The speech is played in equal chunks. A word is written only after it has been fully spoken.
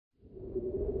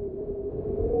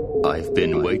I've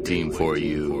been waiting for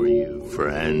you,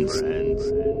 friends.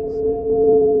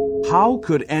 How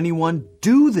could anyone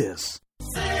do this?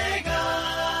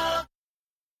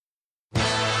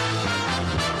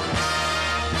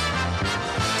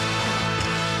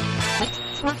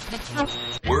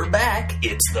 We're back.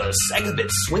 It's the Segabit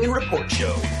Swingin' Report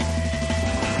Show.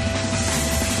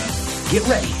 Get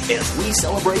ready as we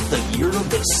celebrate the year of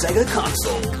the Sega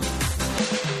console.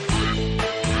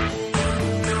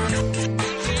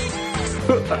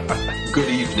 Good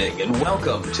evening and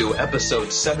welcome to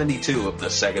episode 72 of the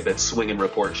Segabit Swingin'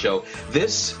 Report Show.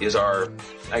 This is our,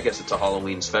 I guess it's a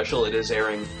Halloween special. It is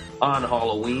airing on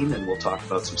Halloween and we'll talk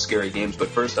about some scary games. But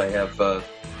first I have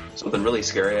something really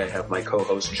scary. I have my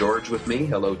co-host George with me.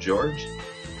 Hello, George.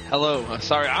 Hello.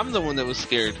 Sorry, I'm the one that was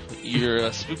scared.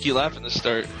 Your spooky laugh in the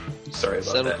start. Sorry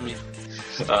about settled that. Me.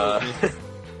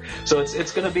 So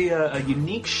it's going to be a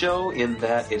unique show in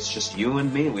that it's just you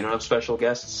and me. We don't have special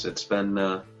guests. It's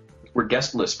been we're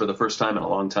guestless for the first time in a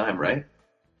long time, right?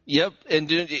 Yep. And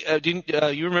didn't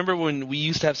you remember when we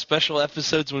used to have special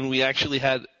episodes when we actually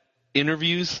had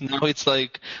interviews? Now it's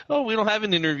like, oh, we don't have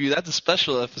an interview. That's a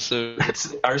special episode.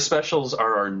 Our specials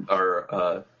are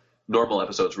our normal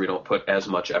episodes. We don't put as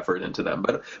much effort into them,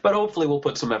 but hopefully we'll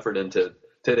put some effort into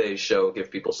today's show. Give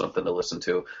people something to listen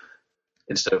to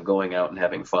instead of going out and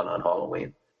having fun on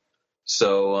Halloween.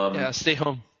 So yeah, stay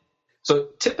home. So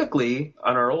typically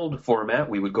on our old format,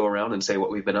 we would go around and say what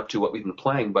we've been up to, what we've been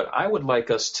playing. But I would like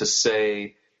us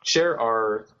to share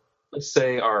our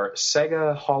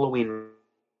Sega Halloween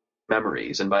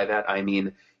memories. And by that, I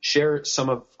mean share some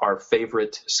of our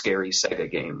favorite scary Sega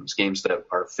games that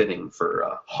are fitting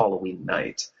for Halloween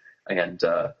night. And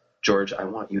George, I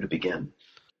want you to begin.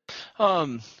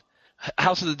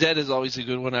 House of the Dead is always a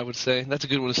good one, I would say. That's a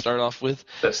good one to start off with.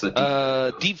 That's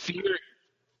the Deep Fear.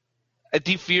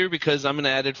 Deep Fear, because I'm going to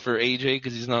add it for AJ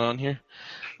because he's not on here.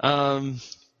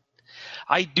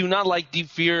 I do not like Deep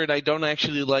Fear, and I don't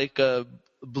actually like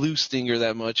Blue Stinger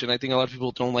that much, and I think a lot of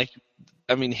people don't like.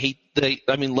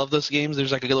 Love those games.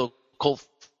 There's like a little cult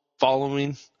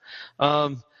following.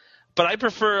 But I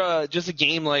prefer just a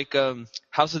game like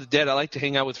House of the Dead. I like to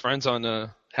hang out with friends on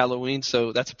Halloween,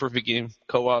 so that's a perfect game,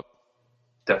 co-op.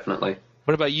 Definitely.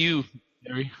 What about you,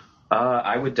 Barry?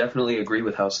 I would definitely agree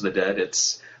with House of the Dead.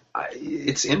 It's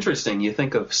interesting. You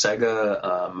think of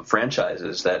Sega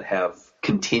franchises that have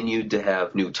continued to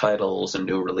have new titles and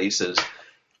new releases,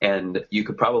 and you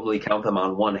could probably count them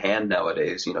on one hand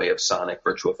nowadays. You know, you have Sonic,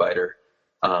 Virtua Fighter,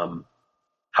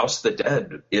 House of the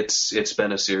Dead. It's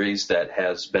been a series that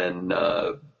has been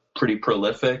pretty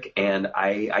prolific, and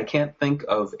I can't think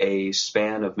of a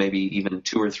span of maybe even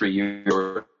 2 or 3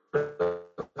 years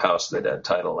House of the Dead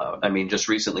title out. I mean, just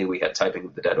recently we had Typing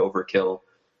of the Dead Overkill,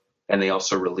 and they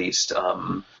also released,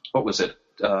 what was it?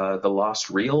 The Lost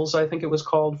Reels, I think it was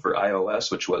called, for iOS,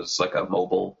 which was like a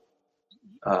mobile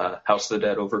House of the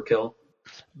Dead Overkill.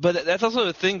 But that's also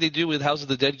a thing they do with House of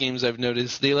the Dead games, I've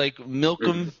noticed. They, like, milk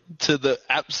them to the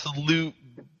absolute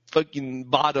fucking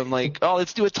bottom. Like, oh,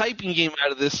 let's do a typing game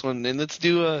out of this one, and let's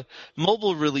do a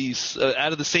mobile release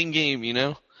out of the same game, you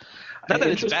know? Not that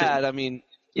it's bad, I mean...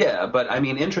 Yeah, but I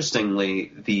mean, interestingly,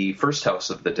 the first House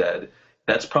of the Dead,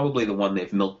 that's probably the one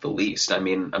they've milked the least. I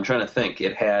mean, I'm trying to think.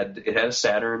 It had a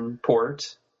Saturn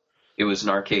port. It was an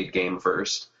arcade game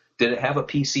first. Did it have a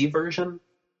PC version?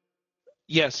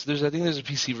 Yes, I think there's a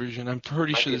PC version. I'm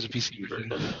pretty sure there's a PC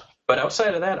version. But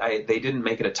outside of that, they didn't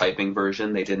make it a typing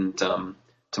version. They didn't, from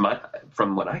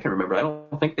what I can remember, I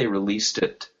don't think they released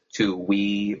it to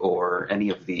Wii or any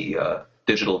of the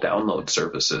digital download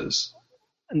services.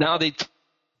 Now they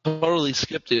totally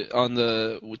skipped it on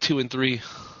the 2 and 3.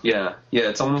 Yeah,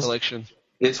 it's almost collection.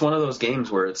 It's one of those games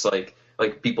where it's like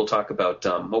people talk about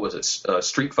what was it,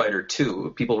 Street Fighter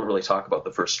 2. People don't really talk about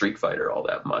the first Street Fighter all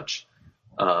that much.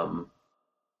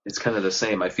 It's kind of the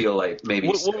same. I feel like maybe. I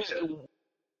was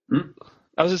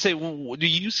gonna say, do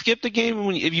you skip the game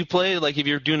if you play? Like, if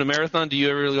you're doing a marathon, do you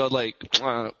ever go like,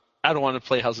 I don't want to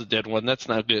play House of the Dead one. That's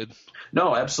not good.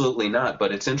 No, absolutely not.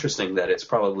 But it's interesting that it's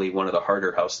probably one of the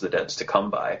harder House of the Deads to come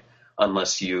by,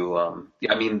 unless you,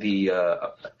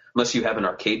 unless you have an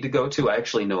arcade to go to. I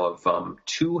actually know of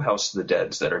 2 House of the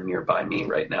Deads that are nearby me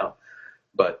right now.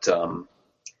 But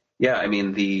yeah, I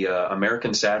mean, the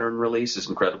American Saturn release is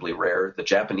incredibly rare. The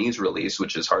Japanese release,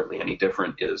 which is hardly any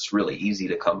different, is really easy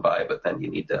to come by. But then you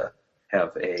need to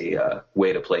have a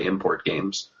way to play import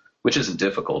games, which isn't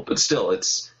difficult, but still,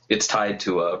 it's tied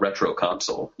to a retro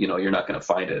console. You know, you're not going to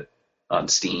find it on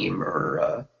Steam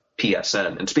or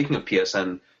PSN. And speaking of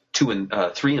PSN,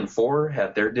 3 and 4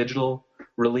 had their digital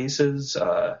releases,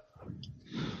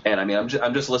 and I mean,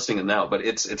 I'm just listing them now, but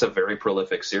it's a very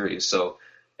prolific series. So,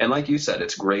 And like you said,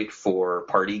 it's great for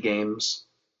party games.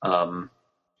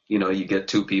 You get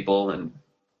two people and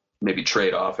maybe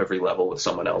trade off every level with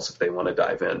someone else if they want to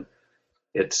dive in.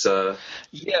 It's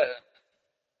Yeah.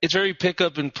 It's very pick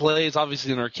up and play. It's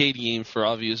obviously an arcade game for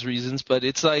obvious reasons, but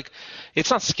it's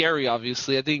not scary,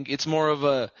 obviously. I think it's more of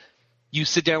a, you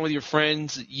sit down with your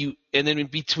friends, and then in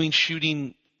between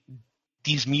shooting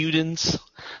these mutants,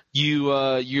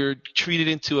 you're treated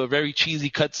into a very cheesy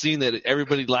cutscene that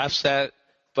everybody laughs at,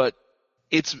 but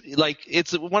it's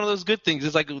one of those good things.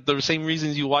 It's like the same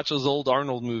reasons you watch those old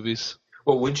Arnold movies.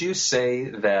 Well, would you say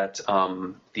that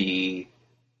the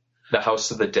House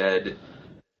of the Dead,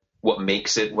 what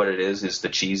makes it what it is the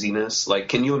cheesiness? Like,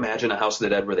 can you imagine a House of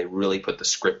the Dead where they really put the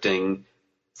scripting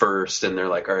first and they're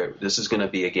like, all right, this is going to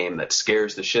be a game that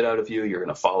scares the shit out of you. You're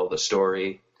going to follow the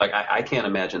story. Like, I can't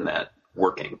imagine that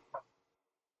working.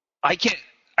 I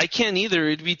can't either.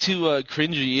 It'd be too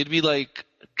cringy. It'd be like,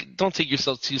 don't take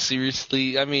yourself too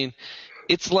seriously. I mean,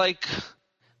 it's like,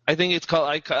 I think it's called,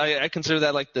 I consider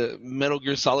that like the Metal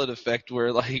Gear Solid effect,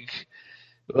 where like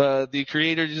the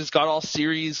creator just got all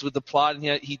serious with the plot, and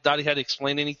he thought he had to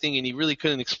explain anything, and he really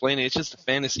couldn't explain it. It's just a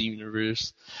fantasy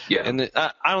universe. Yeah. And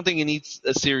I don't think it needs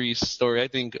a serious story. I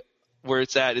think where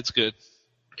it's at, it's good.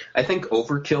 I think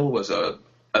Overkill was a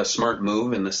smart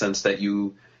move in the sense that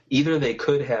either they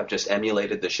could have just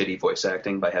emulated the shitty voice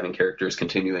acting by having characters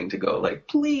continuing to go like,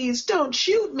 please don't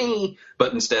shoot me.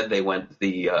 But instead they went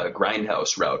the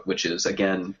Grindhouse route, which is,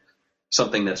 again,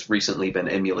 something that's recently been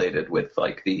emulated with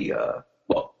like the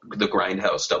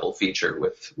Grindhouse double feature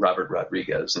with Robert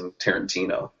Rodriguez and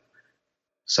Tarantino.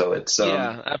 So it's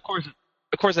yeah, of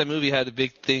course that movie had a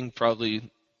big thing, probably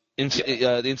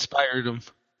inspired him.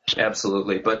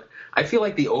 Absolutely. But I feel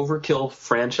like the Overkill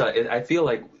franchise, I feel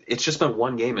like it's just been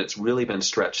one game. It's really been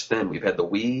stretched thin. We've had the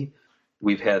Wii,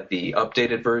 we've had the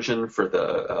updated version for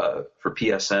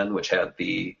PSN, which had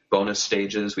the bonus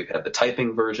stages. We've had the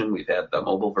typing version. We've had the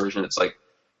mobile version. It's like,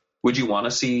 would you want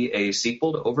to see a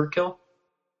sequel to Overkill?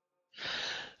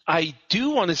 I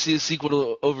do want to see a sequel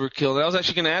to Overkill. And I was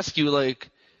actually going to ask you, like,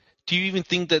 do you even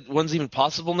think that one's even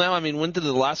possible now? I mean, when did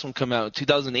the last one come out?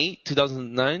 2008,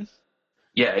 2009?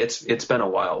 Yeah, it's been a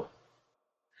while.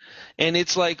 And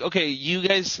it's like, okay, you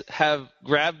guys have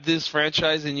grabbed this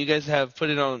franchise and you guys have put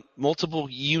it on multiple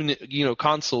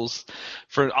consoles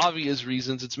for obvious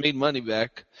reasons. It's made money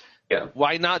back. Yeah.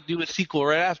 Why not do a sequel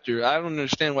right after? I don't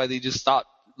understand why they just stopped,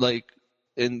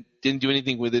 and didn't do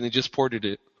anything with it and just ported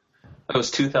it. It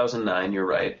was 2009, you're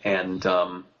right. And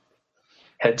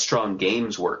Headstrong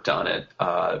Games worked on it.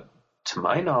 To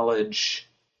my knowledge,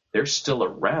 they're still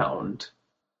around.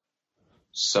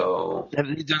 So, have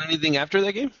they done anything after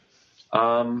that game?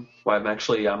 Well,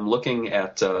 I'm looking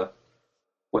at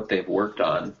what they've worked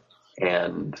on,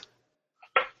 and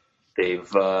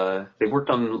they've worked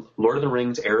on Lord of the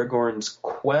Rings: Aragorn's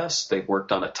Quest. They've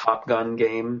worked on a Top Gun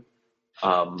game.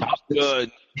 Top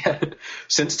Gun.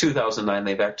 Since 2009,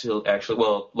 they've actually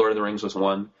Lord of the Rings was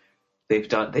one. They've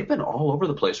been all over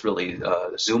the place, really.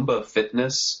 Zumba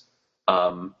Fitness,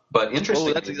 but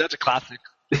interesting. Oh, that's a classic.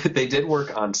 They did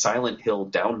work on Silent Hill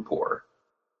Downpour.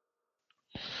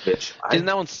 Didn't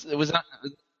that one,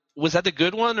 was that the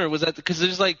good one, or was that, because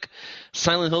there's like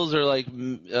Silent Hills are like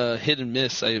hit and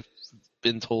miss, I've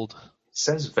been told. It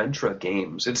says Ventra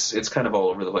Games. It's kind of all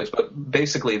over the place, but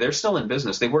basically they're still in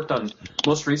business. They worked on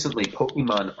most recently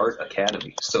Pokemon Art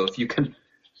Academy. So if you can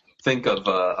think of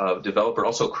a developer,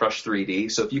 also Crush 3D.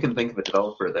 So if you can think of a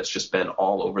developer that's just been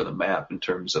all over the map in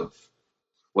terms of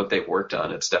what they've worked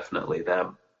on, it's definitely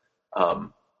them.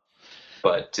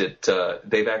 But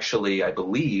they've actually, I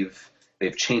believe,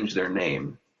 they've changed their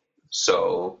name.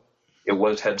 So it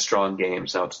was Headstrong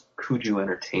Games. Now it's Kuju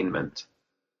Entertainment.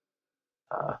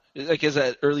 I guess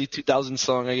that early 2000s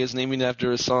song, I guess naming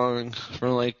after a song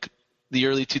from like the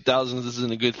early 2000s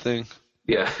isn't a good thing.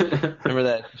 Yeah. Remember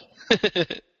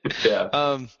that? Yeah.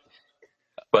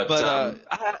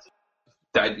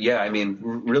 I mean,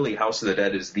 really, House of the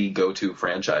Dead is the go-to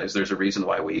franchise. There's a reason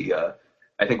why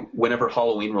I think whenever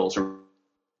Halloween rolls around,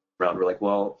 we're like,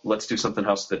 well, let's do something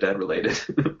House of the Dead related.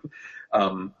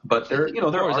 But there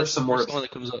are some more. One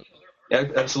that comes up. Yeah,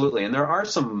 absolutely, and there are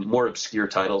some more obscure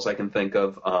titles I can think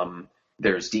of.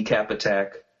 There's Decap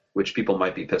Attack, which people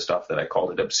might be pissed off that I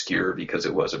called it obscure because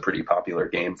it was a pretty popular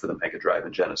game for the Mega Drive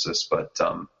and Genesis, but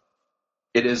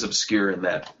it is obscure in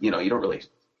that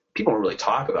people don't really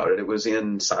talk about it. It was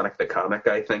in Sonic the Comic,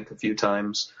 I think, a few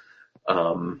times,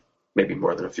 maybe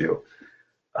more than a few.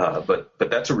 But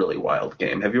that's a really wild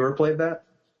game. Have you ever played that?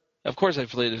 Of course I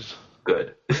played it.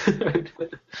 Good.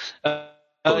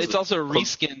 It's also a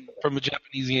reskin from a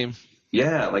Japanese game.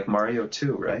 Yeah, like Mario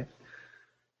 2, right?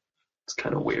 It's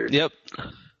kind of weird. Yep.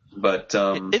 But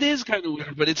It is kind of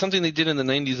weird, but it's something they did in the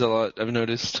 90s a lot, I've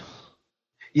noticed.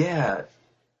 yeah,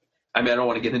 I mean, I don't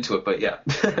want to get into it, but yeah.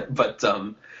 But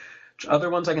other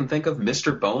ones I can think of,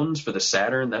 Mr. Bones for the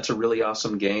Saturn. That's a really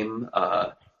awesome game.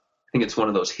 I think it's one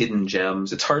of those hidden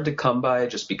gems. It's hard to come by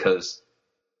just because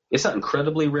it's not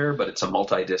incredibly rare, but it's a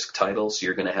multi-disc title, so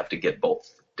you're going to have to get both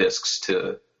discs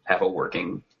to have a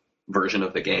working version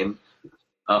of the game.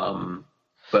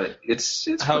 But it's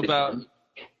How pretty about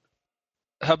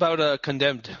fun.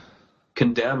 Condemned?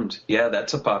 Condemned? Yeah,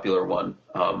 that's a popular one.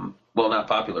 Well, not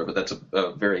popular, but that's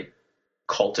a very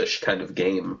cultish kind of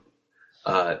game.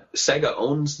 Sega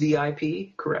owns the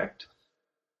IP, correct?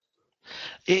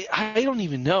 I don't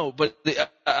even know, but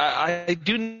I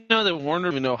do know that Warner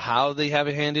doesn't know how they have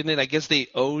a hand in it. I guess they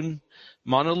own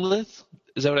Monolith.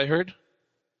 Is that what I heard?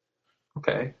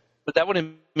 Okay. But that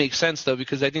wouldn't make sense though,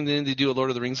 because I think they need to do a Lord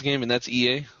of the Rings game, and that's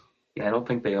EA. Yeah, I don't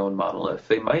think they own Monolith.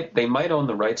 They might own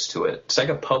the rights to it.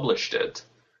 Sega published it.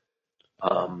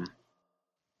 But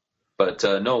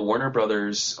no, Warner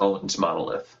Brothers owns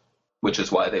Monolith, which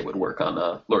is why they would work on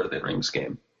a Lord of the Rings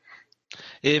game.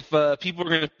 If people are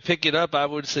going to pick it up, I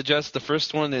would suggest the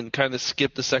first one and kind of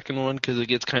skip the second one because it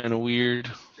gets kind of weird.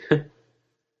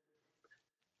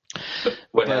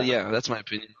 What But happened? yeah, that's my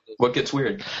opinion. What gets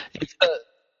weird? It's,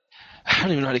 I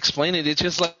don't even know how to explain it. It's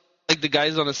just like the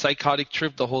guy's on a psychotic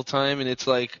trip the whole time, and it's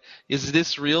like, is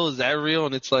this real? Is that real?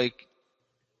 And it's like,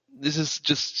 this is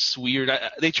just weird.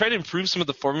 They tried to improve some of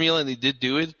the formula, and they did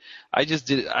do it. It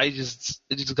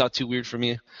just got too weird for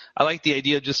me. I like the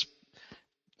idea of just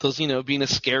those, being a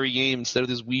scary game instead of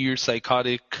this weird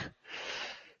psychotic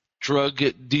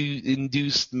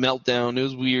drug-induced meltdown. It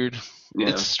was weird. Yeah.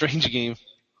 It's a strange game.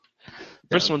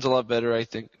 First one's a lot better, I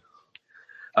think.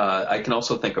 I can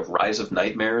also think of Rise of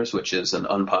Nightmares, which is an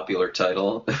unpopular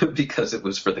title because it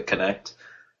was for the Kinect.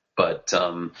 But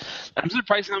I'm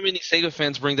surprised how many Sega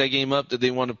fans bring that game up that they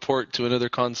want to port to another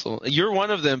console. You're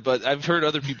one of them, but I've heard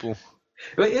other people.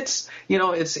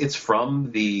 it's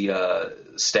from the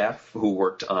staff who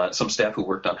worked on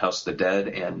House of the Dead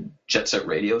and Jet Set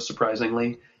Radio,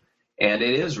 surprisingly. And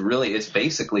it's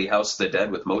basically House of the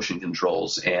Dead with motion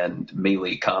controls and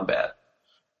melee combat.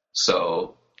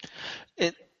 So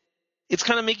it's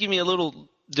kind of making me a little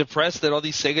depressed that all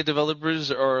these Sega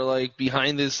developers are like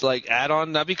behind this like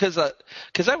add-on, not because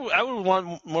I would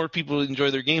want more people to enjoy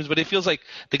their games, but it feels like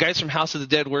the guys from House of the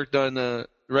Dead worked on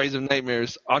Rise of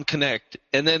Nightmares on Kinect,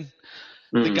 and then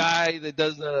the guy that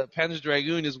does Panzer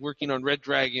Dragoon is working on Red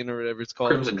Dragon or whatever it's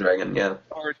called. Crimson Dragon, yeah.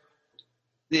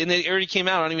 And it already came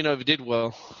out. I don't even know if it did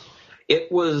well. It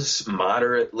was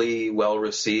moderately well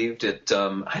received.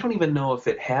 I don't even know if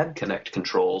it had Kinect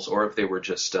controls or if they were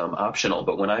just optional.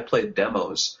 But when I played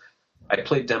demos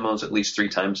at least 3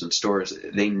 times in stores.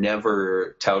 They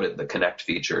never touted the Kinect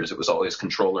features. It was always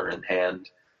controller in hand.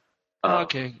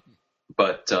 Okay.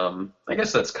 But I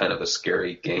guess that's kind of a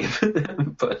scary game.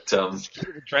 But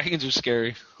dragons are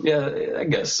scary. Yeah, I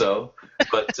guess so.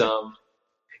 But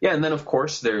yeah, and then of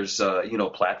course there's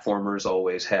platformers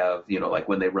always have, like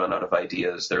when they run out of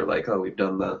ideas, they're like, oh, we've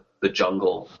done the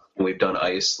jungle and we've done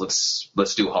ice.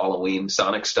 Let's do Halloween.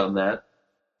 Sonic's done that.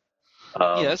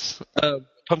 Yes,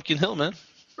 Pumpkin Hill, man.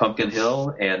 Pumpkin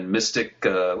Hill and Mystic.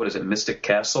 Mystic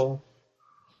Castle.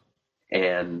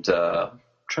 And I'm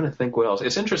trying to think what else.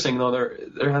 It's interesting though.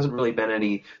 There hasn't really been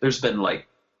any. There's been like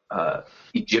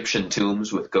Egyptian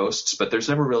tombs with ghosts, but there's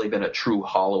never really been a true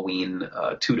Halloween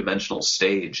 2-dimensional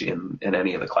stage in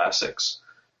any of the classics.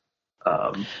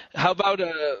 How about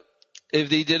if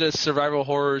they did a survival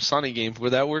horror Sonic game?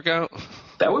 Would that work out?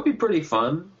 That would be pretty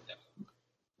fun.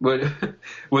 What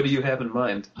do you have in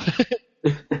mind?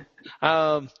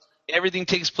 Everything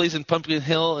takes place in Pumpkin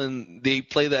Hill, and they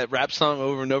play that rap song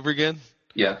over and over again.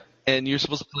 Yeah. And you're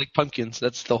supposed to collect pumpkins.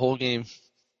 That's the whole game.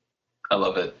 I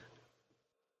love it.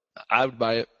 I would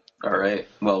buy it. All right.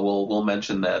 Well, we'll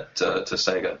mention that to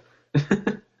Sega.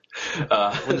 When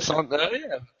the song,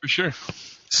 yeah, for sure.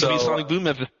 So be a Sonic Boom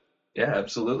episode. Yeah,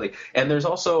 absolutely. And there's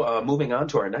also moving on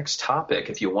to our next topic,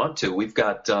 if you want to. We've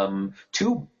got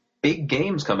 2 big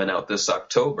games coming out this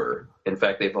October. In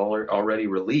fact, they've already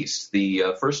released.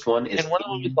 The first one is. And one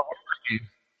of them is a horror game.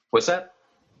 What's that?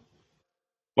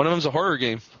 One of them's a horror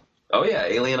game. Oh yeah,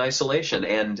 Alien Isolation,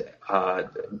 and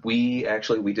we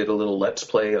did a little Let's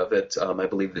Play of it. I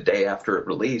believe the day after it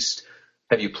released.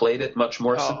 Have you played it much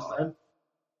more since then?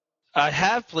 I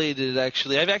have played it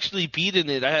actually. I've actually beaten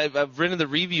it. I've written the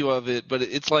review of it, but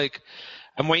it's like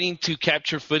I'm waiting to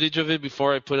capture footage of it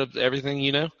before I put up everything,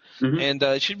 Mm-hmm. And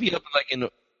it should be up in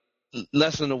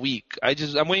less than a week.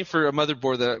 I'm waiting for a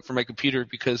motherboard for my computer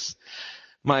because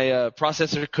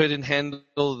processor couldn't handle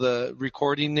the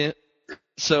recording it.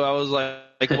 So I was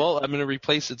like, well, I'm going to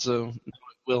replace it, so it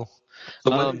will.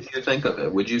 So what did you think of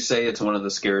it? Would you say it's one of the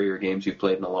scarier games you've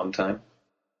played in a long time?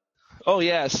 Oh,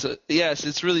 yes,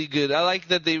 it's really good. I like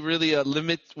that they really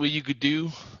limit what you could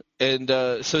do. And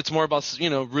so it's more about,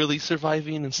 really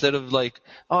surviving instead of like,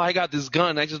 oh, I got this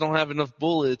gun, I just don't have enough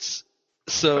bullets.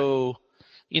 So,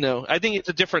 I think it's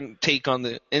a different take on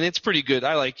it, and it's pretty good.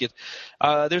 I like it.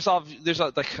 There's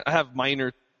like I have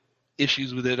minor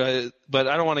issues with it, but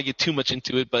I don't want to get too much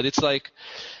into it. But it's like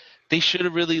they should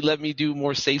have really let me do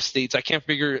more safe states. I can't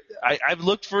figure. I've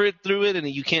looked for it through it, and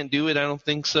you can't do it. I don't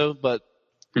think so. But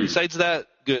besides that,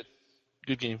 good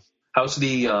game. How's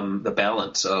the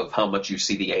balance of how much you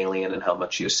see the alien and how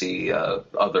much you see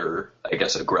other, I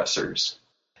guess, aggressors?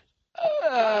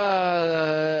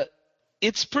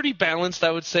 It's pretty balanced,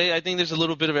 I would say. I think there's a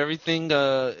little bit of everything.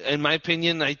 In my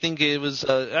opinion, I think it was.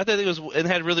 It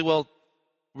had really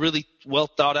well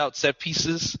thought out set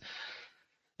pieces.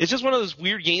 It's just one of those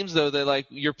weird games though that like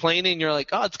you're playing it and you're like,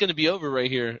 oh, it's gonna be over right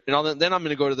here, and then I'm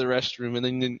gonna go to the restroom, and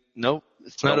then nope,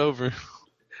 it's not over.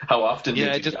 How often did you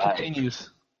die? Yeah, it just continues.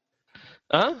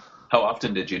 Huh? How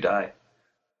often did you die?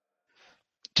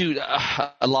 Dude,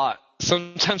 a lot.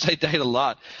 Sometimes I died a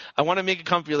lot. I want to make a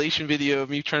compilation video of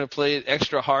me trying to play it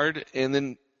extra hard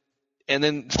and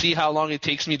then see how long it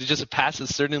takes me to just pass a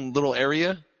certain little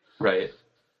area. Right.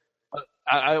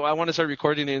 I want to start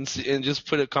recording it and just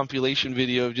put a compilation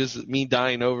video of just me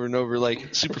dying over and over,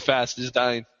 like super fast, just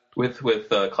dying. With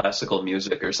classical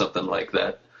music or something like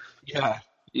that.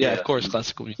 Yeah, of course,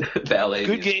 classical music. Ballet.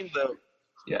 Good game though.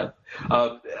 Yeah.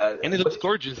 And it looks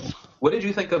gorgeous. What did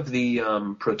you think of the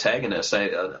protagonist? I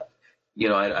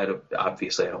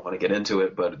obviously I don't want to get into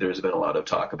it, but there's been a lot of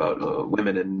talk about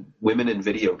women in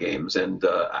video games, and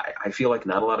I feel like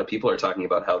not a lot of people are talking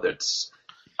about how that's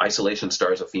Isolation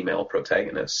stars a female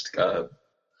protagonist. You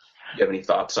have any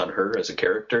thoughts on her as a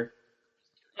character?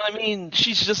 I mean,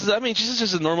 she's just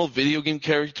a normal video game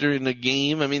character in a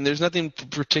game. I mean, there's nothing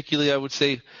particularly I would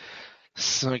say.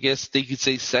 So I guess they could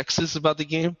say sexist about the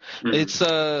game. Mm-hmm. It's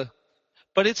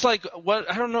but it's like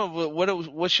I don't know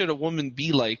what should a woman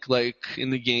be like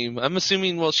in the game? I'm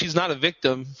assuming she's not a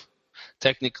victim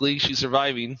technically, she's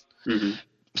surviving. Mm-hmm.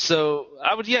 So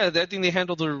I think they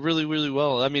handled her really, really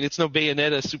well. I mean, it's no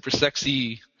Bayonetta super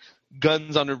sexy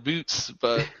guns on her boots,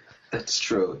 but that's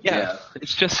true. Yeah.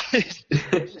 It's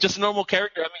just a normal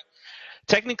character. I mean,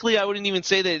 technically I wouldn't even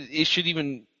say that it should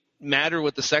even matter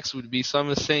what the sex would be. So I'm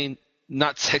just saying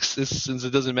not sexist since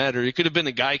it doesn't matter. It could have been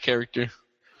a guy character.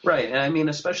 Right. And I mean,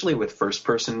 especially with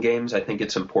first-person games, I think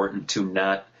it's important to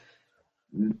not,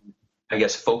 I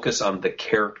guess, focus on the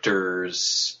character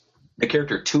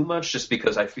too much, just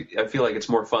because I feel like it's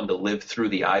more fun to live through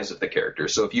the eyes of the character.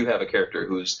 So if you have a character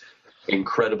who's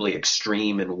incredibly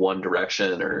extreme in one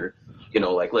direction, or,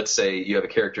 like let's say you have a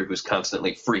character who's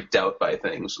constantly freaked out by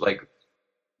things,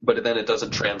 but then it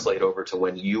doesn't translate over to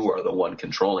when you are the one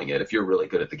controlling it. If you're really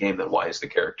good at the game, then why is the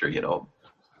character,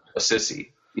 a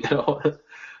sissy,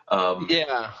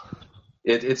 Yeah.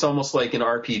 It's almost like in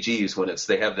RPGs when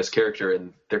they have this character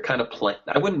and they're kind of playing.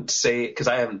 I wouldn't say, because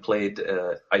I haven't played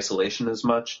Isolation as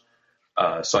much,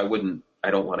 so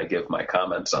I don't want to give my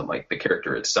comments on like the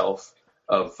character itself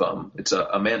of it's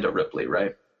Amanda Ripley,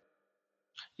 right?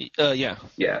 Yeah.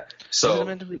 Yeah.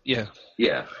 So yeah.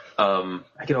 Yeah.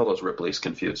 I get all those Ripleys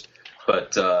confused,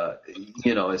 but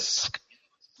it's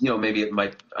maybe it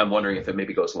might. I'm wondering if it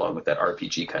maybe goes along with that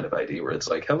RPG kind of idea where it's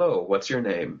like, hello, what's your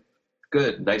name?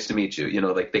 Good, nice to meet you.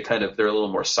 Like they're a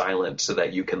little more silent so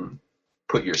that you can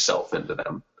put yourself into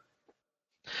them.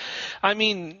 I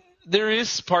mean, there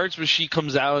is parts where she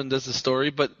comes out and does the story,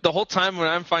 but the whole time when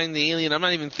I'm finding the alien, I'm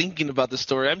not even thinking about the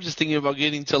story. I'm just thinking about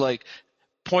getting to like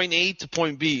point A to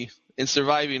point B and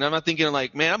surviving. I'm not thinking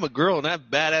like, man, I'm a girl and I have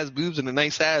badass boobs and a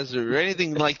nice ass or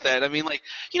anything like that. I mean, like,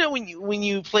 when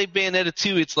you play Bayonetta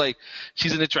 2, it's like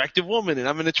she's an attractive woman and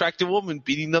I'm an attractive woman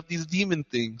beating up these demon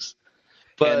things.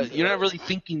 But you're not really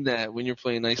thinking that when you're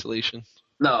playing Isolation.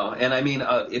 No, and I mean,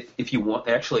 if you want,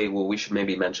 actually, we should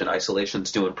maybe mention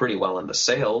Isolation's doing pretty well in the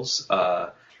sales.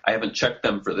 I haven't checked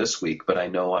them for this week, but I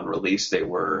know on release they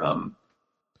were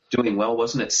doing well.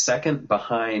 Wasn't it second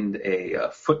behind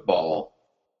a football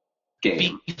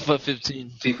game? FIFA 15.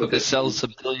 FIFA 15. It sells a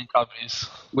billion copies.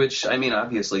 Which, I mean,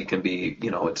 obviously can be,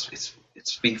 it's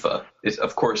FIFA.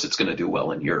 Of course it's going to do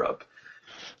well in Europe.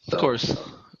 So, of course.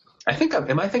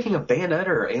 Am I thinking of Bayonetta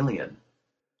or Alien?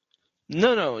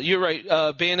 No, you're right.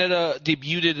 Bayonetta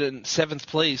debuted in 7th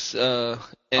place.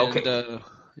 Okay.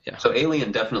 Yeah. So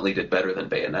Alien definitely did better than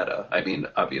Bayonetta. I mean,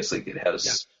 obviously it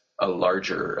has a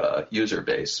larger user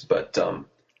base, but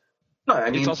No, I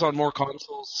It's mean, also on more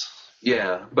consoles.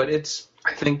 yeah, but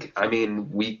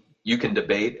you can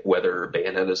debate whether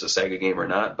Bayonetta is a Sega game or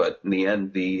not, but in the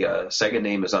end, the Sega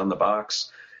name is on the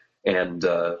box, and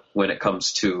when it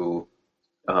comes to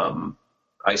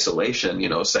Isolation,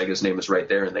 Sega's name is right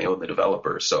there, and they own the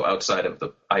developer. So outside of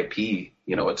the IP,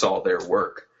 it's all their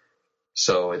work.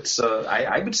 So it's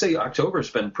I would say October's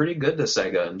been pretty good to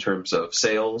Sega in terms of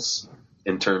sales,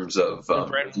 in terms of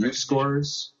review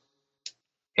scores,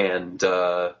 and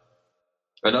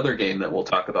another game that we'll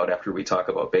talk about after we talk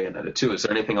about Bayonetta 2. Is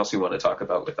there anything else you want to talk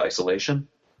about with Isolation?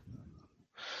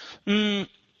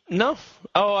 No.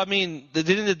 Oh, I mean,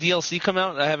 didn't the DLC come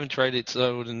out? I haven't tried it, so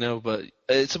I wouldn't know. But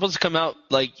it's supposed to come out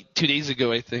like 2 days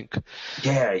ago, I think.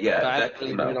 Yeah, I that haven't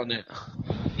really came out. read on it.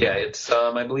 Yeah, it's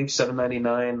I believe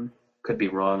 $7.99. Could be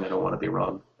wrong. I don't want to be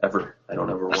wrong ever. I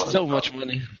don't ever want to. That's so much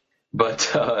money. But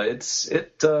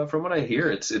from what I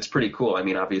hear, it's pretty cool. I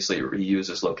mean, obviously it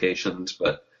reuses locations,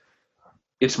 but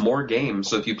it's more games.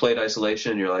 So if you played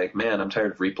Isolation and you're like, man, I'm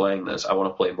tired of replaying this, I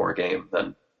want to play more game,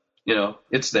 then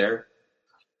it's there.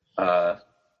 But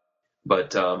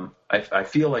I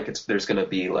feel like there's going to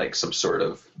be like some sort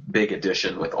of big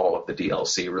addition with all of the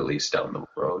DLC released down the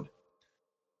road.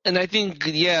 And I think,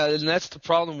 yeah, and that's the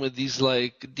problem with these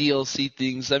like DLC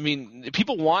things. I mean,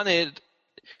 people want it.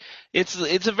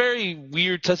 It's a very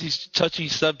weird, touchy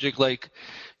subject. Like,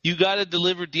 you got to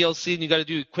deliver DLC and you got to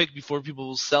do it quick before people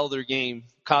will sell their game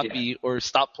copy or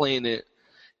stop playing it.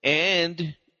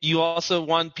 And you also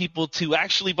want people to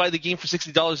actually buy the game for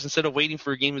 $60 instead of waiting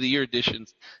for a Game of the Year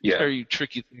editions. Yeah. It's a very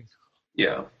tricky thing.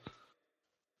 Yeah.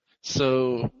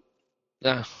 So,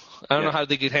 I don't know how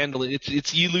they could handle it.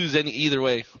 It's you lose either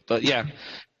way, but yeah.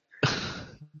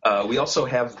 We also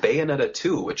have Bayonetta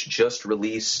 2, which just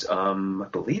released, I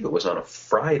believe it was on a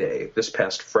Friday, this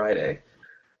past Friday,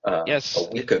 Yes,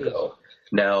 a week ago.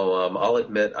 Now, I'll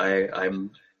admit I'm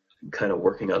kind of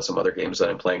working on some other games that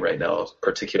I'm playing right now,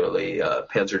 particularly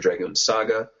Panzer Dragoon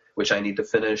Saga, which I need to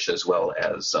finish, as well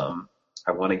as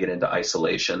I want to get into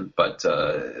Isolation, but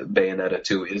Bayonetta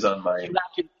 2 is on my...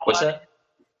 What's that?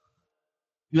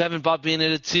 You haven't bought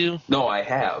Bayonetta 2? No, I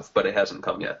have, but it hasn't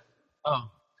come yet.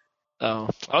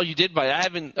 Oh, you did buy it.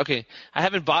 I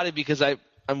haven't bought it because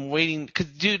I'm waiting. Cause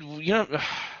dude,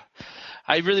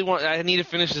 I need to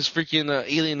finish this freaking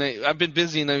Alien. I've been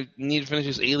busy and I need to finish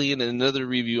this Alien and another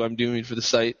review I'm doing for the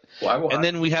site.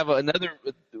 Then we have another.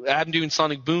 I'm doing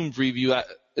Sonic Boom review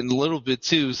in a little bit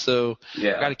too, so I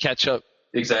got to catch up.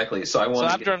 Exactly. So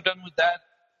after I'm done with that,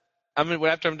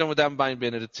 after I'm done with that, I'm buying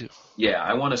Bayonetta 2. Yeah,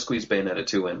 I want to squeeze Bayonetta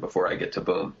 2 in before I get to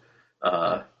Boom.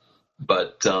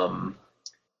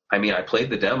 I mean, I played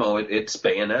the demo. It's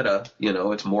Bayonetta.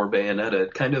 It's more Bayonetta.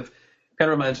 It kind of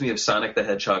reminds me of Sonic the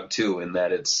Hedgehog 2 in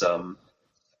that it's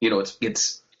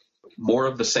it's more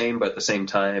of the same, but at the same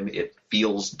time it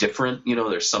feels different.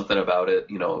 There's something about it.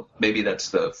 Maybe that's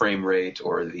the frame rate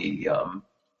or the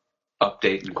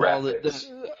update in graphics.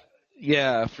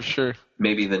 Yeah, for sure.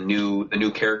 Maybe the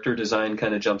new character design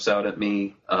kind of jumps out at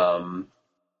me.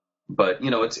 But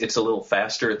it's a little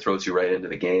faster. It throws you right into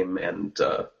the game, and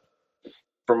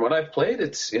from what I've played,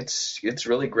 it's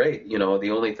really great. The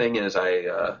only thing is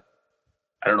I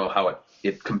don't know how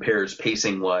it compares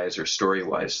pacing wise or story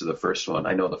wise to the first one.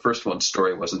 I know the first one's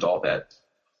story wasn't all that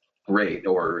great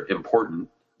or important,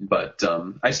 but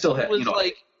I still had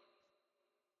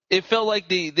it felt like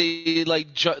they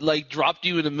dropped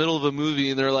you in the middle of a movie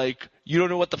and they're like, you don't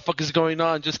know what the fuck is going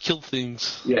on, just kill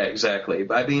things. Yeah, exactly.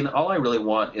 I mean, all I really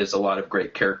want is a lot of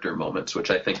great character moments, which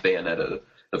I think Bayonetta,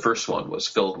 the first one, was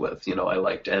filled with. I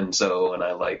liked Enzo and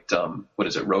I liked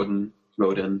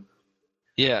Rodin.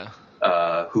 Yeah.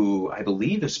 Who I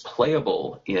believe is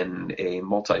playable in a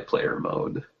multiplayer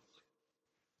mode.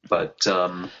 But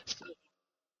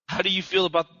how do you feel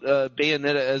about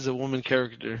Bayonetta as a woman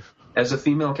character? As a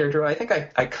female character, I think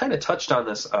I kind of touched on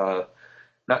this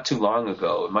not too long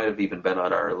ago. It might have even been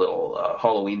on our little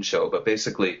Halloween show. But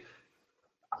basically,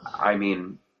 I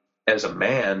mean, as a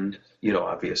man,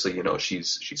 obviously,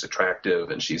 she's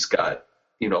attractive and she's got,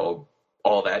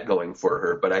 all that going for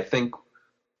her. But I think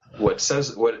what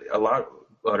a lot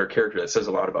about her character that says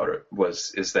a lot about her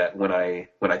is that when I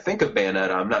think of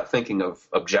Bayonetta, I'm not thinking of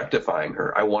objectifying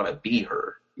her. I want to be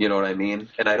her. You know what I mean?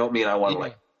 And I don't mean I want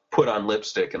to put on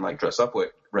lipstick and dress up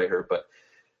right her, but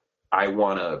I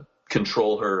want to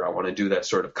control her. I want to do that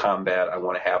sort of combat. I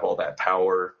want to have all that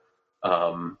power.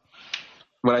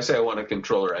 When I say I want to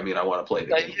control her, I mean I want to play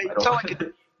the game.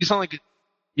 You sound like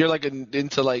you're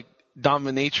into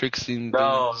dominatrix.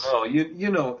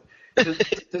 No,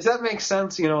 Does that make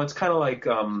sense? It's kind of like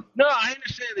No, I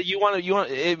understand that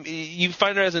you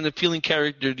find her as an appealing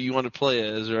character. Do you want to play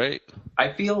as, right?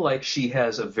 I feel like she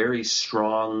has a very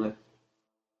strong.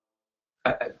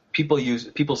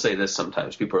 People say this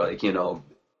sometimes. People are like,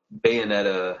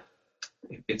 Bayonetta.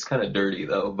 It's kind of dirty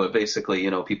though, but basically,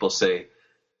 people say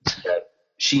that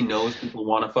she knows people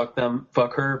want to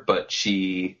fuck her, but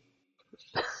she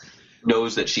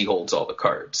knows that she holds all the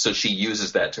cards, so she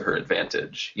uses that to her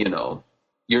advantage.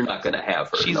 You're not going to have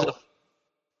her.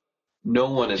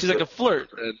 No one is. She's like a flirt.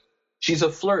 She's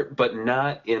a flirt, but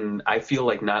I feel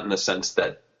like not in the sense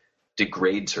that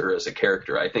degrades her as a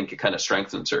character. I think it kind of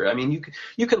strengthens her. I mean,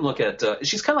 you can look at,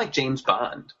 she's kind of like James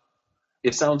Bond.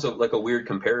 It sounds like a weird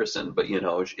comparison, but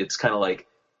it's kind of like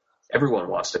everyone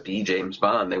wants to be James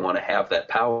Bond. They want to have that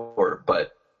power,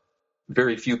 but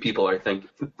very few people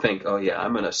think, oh yeah,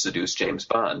 I'm going to seduce James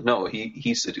Bond. No,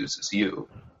 he seduces you,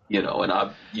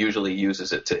 and usually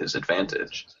uses it to his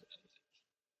advantage.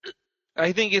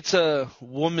 I think it's a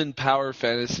woman power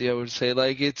fantasy, I would say.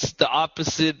 Like, it's the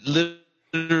opposite,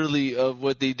 literally, of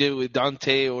what they did with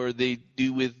Dante or they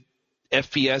do with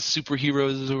FPS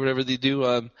superheroes or whatever they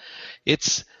do.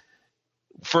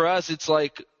 For us, it's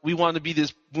like we want to be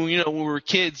this. When we were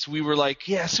kids, we were like,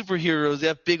 yeah, superheroes. They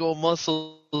have big old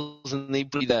muscles, and they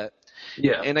do that.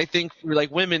 Yeah. And I think for like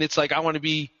women, it's like I want to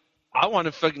be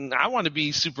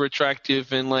super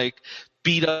attractive and like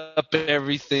beat up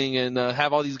everything and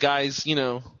have all these guys,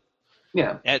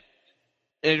 yeah, at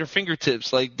her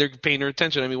fingertips, like they're paying her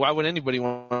attention. I mean, why would anybody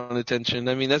want attention?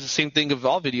 I mean, that's the same thing of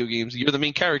all video games. You're the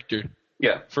main character.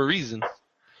 Yeah. For a reason.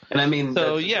 And I mean,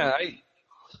 so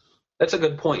that's a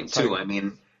good point too. I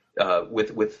mean,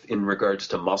 with in regards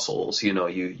to muscles, you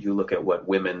look at what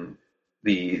women,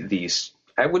 these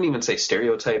I wouldn't even say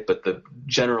stereotype, but the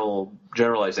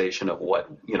generalization of what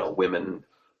women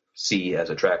see as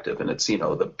attractive, and it's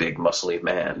the big muscly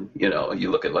man. You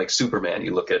look at like Superman,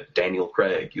 you look at Daniel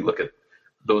Craig, you look at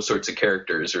those sorts of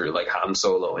characters, or like Han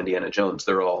Solo, Indiana Jones.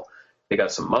 They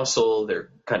got some muscle, they're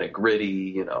kind of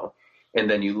gritty, and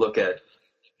then you look at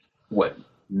what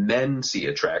men see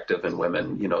attractive in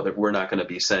women, that we're not going to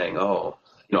be saying, oh,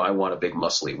 I want a big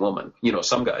muscly woman.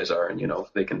 Some guys are, and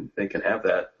they can have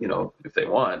that, if they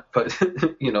want, but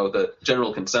the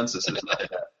general consensus is not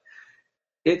that.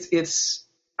 It's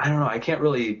I don't know, I can't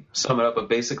really sum it up, but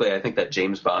basically I think that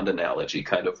James Bond analogy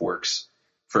kind of works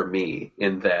for me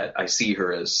in that I see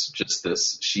her as just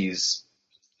this, she's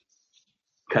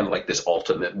kind of like this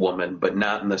ultimate woman, but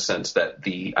not in the sense that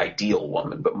the ideal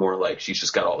woman, but more like she's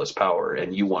just got all this power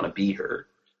and you want to be her.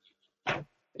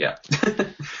 Yeah.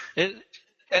 And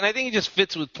I think it just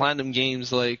fits with Platinum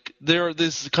Games. Like, they're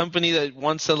this company that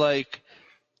wants to like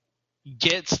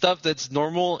get stuff that's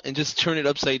normal and just turn it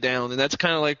upside down. And that's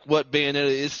kind of like what Bayonetta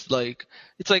is like.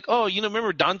 It's like, oh,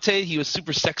 remember Dante? He was a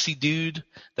super sexy dude.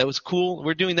 That was cool.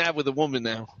 We're doing that with a woman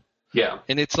now. Yeah.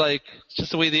 And it's like, it's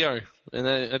just the way they are. And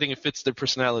I think it fits their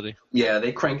personality. Yeah,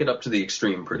 they crank it up to the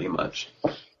extreme pretty much.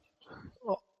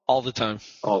 All the time.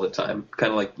 All the time.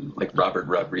 Kind of like Robert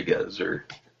Rodriguez or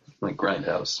like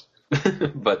Grindhouse.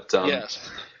 But yes.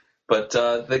 But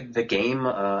the game,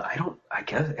 I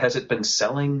guess, has it been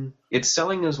selling? It's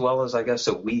selling as well as I guess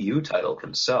a Wii U title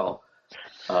can sell.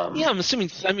 Yeah, I'm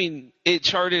assuming. I mean, it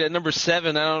charted at number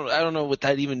 7. I don't know what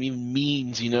that even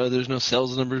means. There's no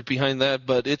sales numbers behind that,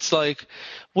 but it's like,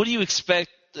 what do you expect?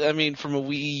 I mean, from a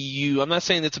Wii U. I'm not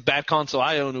saying it's a bad console.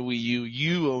 I own a Wii U.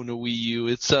 You own a Wii U.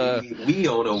 It's we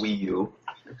own a Wii U.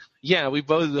 Yeah, we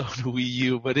both own a Wii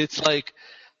U, but it's like,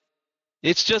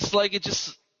 it's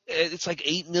like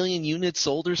 8 million units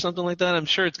sold or something like that. I'm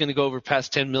sure it's going to go over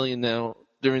past 10 million now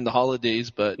during the holidays,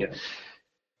 but yeah.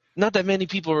 Not that many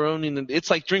people are owning it. It's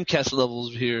like Dreamcast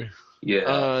levels here.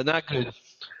 Yeah. Not good.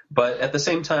 But at the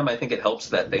same time, I think it helps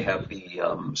that they have the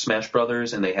Smash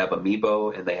Brothers and they have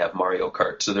Amiibo and they have Mario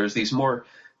Kart. So there's these more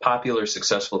popular,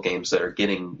 successful games that are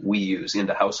getting Wii U's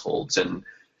into households. And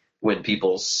when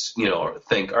people,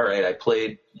 think, all right, I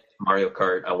played Mario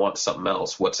Kart, I want something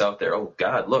else. What's out there? Oh,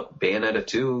 God, look, Bayonetta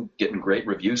 2 getting great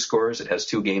review scores. It has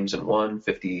 2 games in one,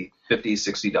 $50,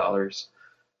 $60.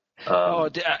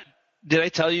 Did I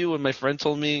tell you when my friend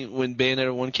told me when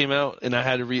Bayonetta 1 came out and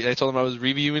I told him I was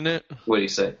reviewing it? What did he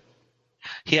say?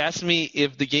 He asked me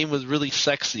if the game was really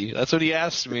sexy. That's what he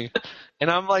asked me.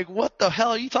 And I'm like, what the hell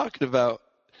are you talking about?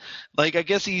 Like, I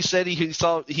guess he said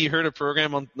he heard a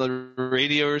program on the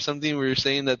radio or something where you're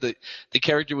saying that the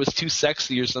character was too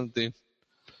sexy or something.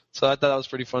 So I thought that was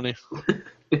pretty funny.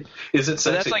 Is it sexy?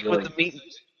 So that's like really? what the meat.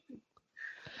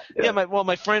 Yeah,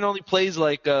 my friend only plays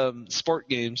like sport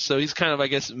games, so he's kind of, I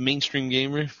guess, a mainstream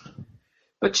gamer.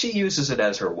 But she uses it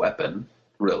as her weapon,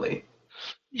 really.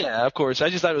 Yeah, of course. I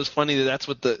just thought it was funny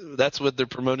that that's what they're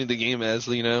promoting the game as,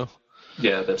 you know.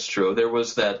 Yeah, that's true. There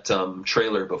was that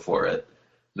trailer before it.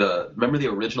 Remember the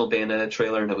original Bayonetta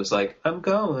trailer, and it was like, "I'm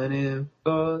going in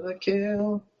for the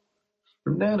kill,"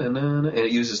 na na na, and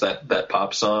it uses that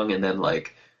pop song, and then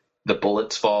like the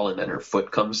bullets fall, and then her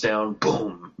foot comes down.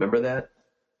 Boom! Remember that?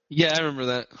 Yeah, I remember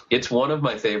that. It's one of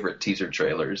my favorite teaser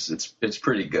trailers. It's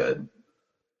pretty good.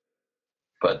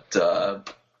 But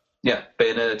yeah,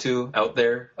 Bayonetta 2 out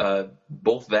there.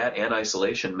 Both that and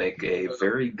Isolation make a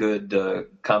very good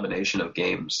combination of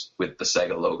games with the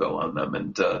Sega logo on them.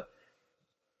 And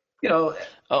you know,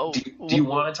 do you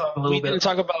want to talk a little bit? We didn't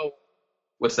talk about.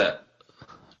 What's that?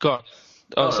 Go on.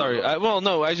 Oh, Oh, sorry. no.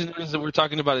 No, I just noticed that we're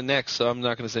talking about it next, so I'm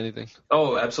not going to say anything.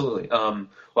 Oh, absolutely. Well,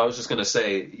 I was just going to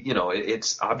say, you know,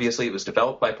 it's obviously it was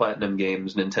developed by Platinum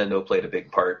Games. Nintendo played a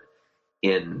big part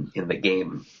in the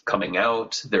game coming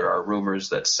out. There are rumors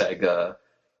that Sega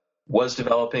was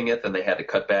developing it, then they had to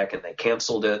cut back and they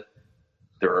canceled it.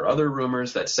 There are other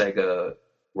rumors that Sega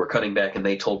were cutting back and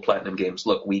they told Platinum Games,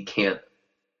 look, we can't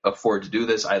afford to do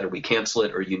this. Either we cancel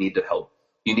it or you need to help.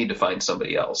 You need to find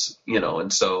somebody else, you know.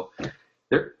 And so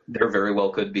there very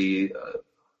well could be,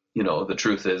 you know, the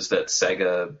truth is that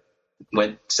Sega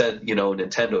said, you know,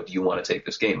 Nintendo, do you want to take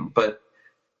this game? But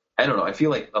I don't know. I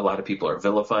feel like a lot of people are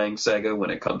vilifying Sega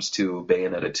when it comes to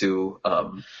Bayonetta 2.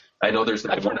 I know there's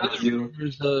that one review.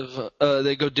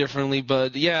 They go differently,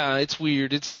 but yeah, it's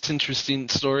weird. It's an interesting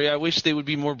story. I wish they would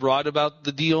be more broad about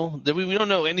the deal. We don't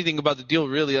know anything about the deal,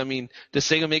 really. I mean, does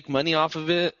Sega make money off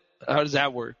of it? How does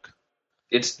that work?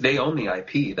 They own the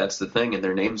IP. That's the thing, and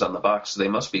their name's on the box, so they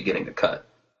must be getting a cut.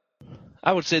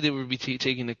 I would say they would be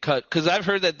taking a cut because I've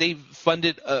heard that they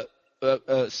funded a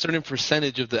certain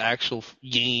percentage of the actual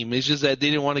game. It's just that they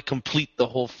didn't want to complete the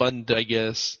whole fund, I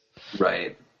guess.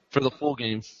 Right. For the full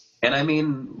game. And I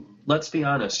mean, let's be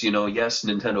honest, you know, yes,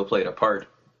 Nintendo played a part,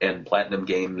 and Platinum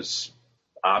Games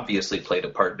obviously played a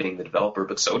part being the developer,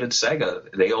 but so did Sega.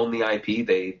 They own the IP.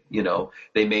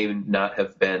 They may not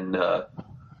have been,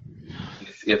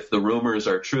 if the rumors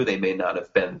are true, they may not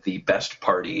have been the best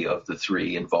party of the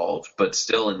three involved, but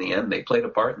still in the end, they played a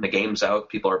part, and the game's out,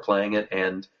 people are playing it,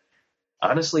 and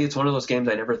honestly, it's one of those games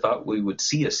I never thought we would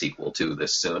see a sequel to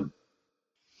this soon.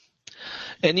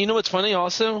 And you know what's funny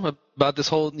also about this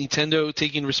whole Nintendo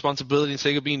taking responsibility and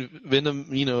Sega being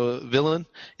villain?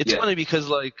 It's funny because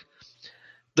like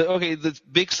the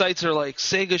big sites are like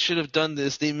Sega should have done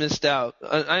this, they missed out.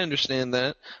 I understand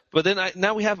that, but then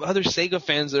now we have other Sega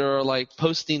fans that are like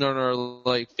posting on our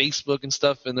like Facebook and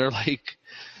stuff, and they're like,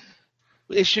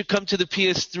 it should come to the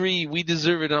PS3, we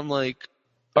deserve it. I'm like,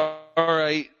 all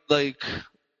right, like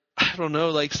I don't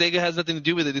know, like Sega has nothing to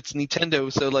do with it. It's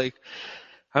Nintendo, so like.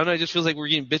 I don't know, it just feels like we're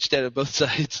getting bitched at both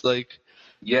sides. Like,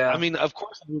 yeah. I mean, of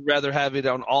course I would rather have it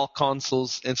on all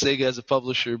consoles and Sega as a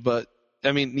publisher, but,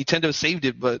 I mean, Nintendo saved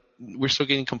it, but we're still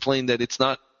getting complained that it's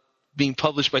not being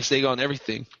published by Sega on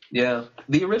everything. Yeah.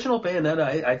 The original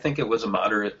Bayonetta, I think it was a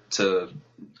moderate to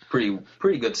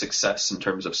pretty good success in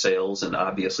terms of sales and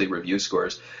obviously review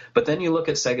scores. But then you look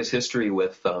at Sega's history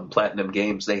with Platinum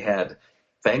Games. They had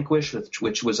Vanquish,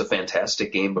 which was a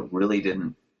fantastic game, but really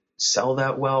didn't sell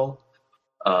that well.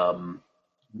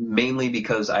 Mainly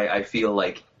because I feel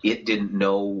like it didn't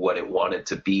know what it wanted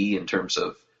to be in terms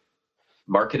of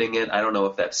marketing it. I don't know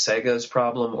if that's Sega's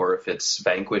problem or if it's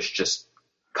Vanquish just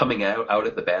coming out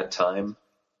at the bad time.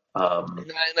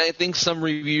 And I think some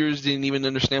reviewers didn't even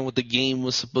understand what the game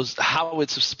was how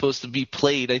it's supposed to be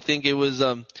played. I think it was,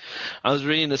 I was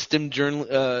reading a Steam journal,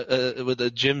 with a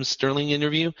Jim Sterling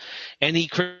interview, and he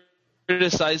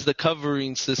criticized the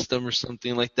covering system or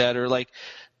something like that, or like,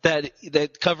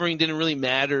 that covering didn't really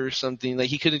matter or something. Like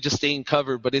he couldn't just stay in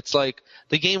cover, but it's like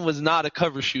the game was not a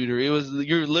cover shooter.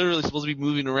 You're literally supposed to be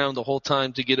moving around the whole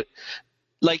time to get it.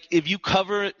 Like if you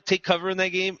take cover in that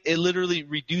game, it literally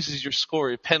reduces your score.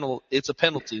 It's a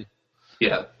penalty.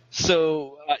 Yeah.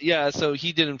 So so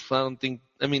he didn't. I don't think.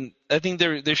 I mean, I think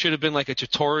there should have been like a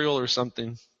tutorial or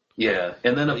something. Yeah,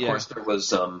 and then of course there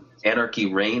was Anarchy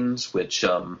Reigns, which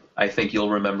I think you'll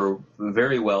remember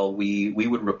very well. We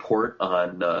would report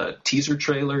on teaser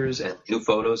trailers and new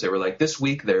photos. They were like, this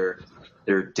week they're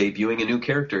debuting a new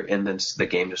character, and then the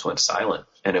game just went silent.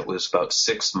 And it was about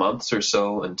 6 months or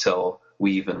so until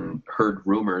we even heard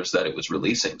rumors that it was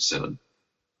releasing soon.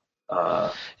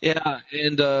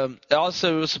 And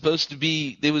also it was supposed to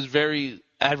be. It was very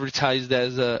advertised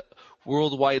as a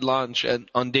worldwide launch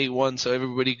on day one, so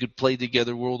everybody could play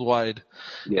together worldwide.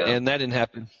 Yeah. And that didn't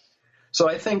happen. So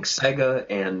I think Sega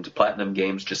and Platinum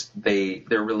Games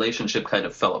their relationship kind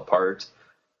of fell apart.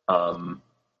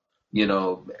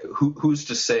 who's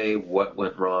to say what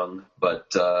went wrong?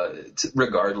 But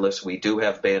regardless, we do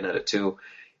have Bayonetta 2.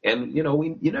 And,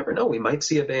 you never know. We might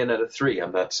see a Bayonetta 3.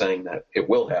 I'm not saying that it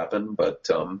will happen, but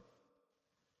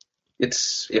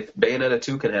if Bayonetta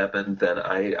 2 can happen, then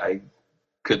I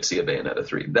could see a Bayonetta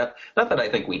 3. Not that I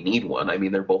think we need one. I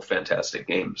mean, they're both fantastic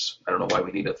games. I don't know why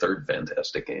we need a third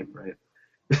fantastic game, right?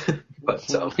 But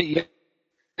yeah,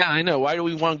 I know. Why do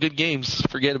we want good games?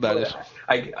 Forget about it.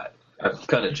 I'm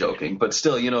kind of joking, but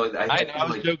still, I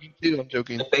was joking too. I'm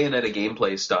joking. The Bayonetta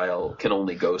gameplay style can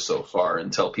only go so far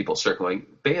until people start going,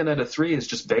 Bayonetta 3 is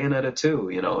just Bayonetta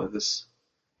 2, this.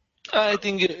 I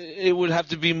think it would have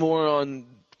to be more on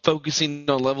focusing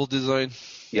on level design.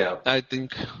 Yeah. I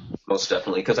think. Most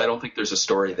definitely, because I don't think there's a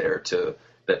story there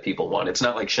that people want. It's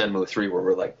not like Shenmue 3 where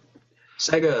we're like,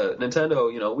 Sega,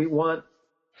 Nintendo, we want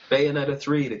Bayonetta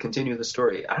 3 to continue the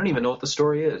story. I don't even know what the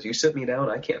story is. You sit me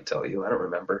down, I can't tell you. I don't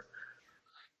remember.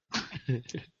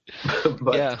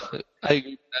 But, yeah, I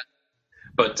agree with that.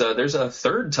 But there's a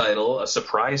third title, a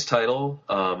surprise title,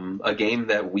 a game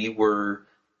that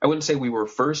I wouldn't say we were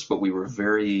first, but we were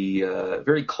very,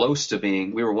 very close to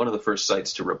being, we were one of the first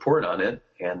sites to report on it.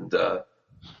 And,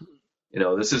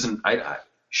 this isn't,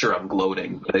 sure I'm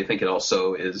gloating, but I think it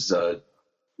also is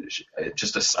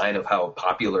just a sign of how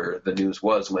popular the news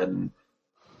was when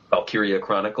Valkyria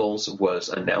Chronicles was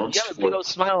announced. You got a little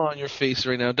smile on your face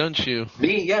right now, don't you?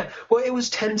 Me, yeah. Well, it was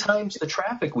 10 times the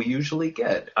traffic we usually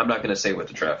get. I'm not going to say what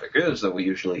the traffic is that we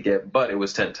usually get, but it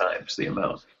was 10 times the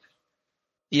amount.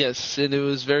 Yes, and it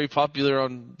was very popular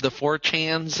on the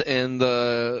 4chans and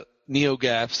the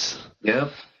NeoGAFs. Yeah.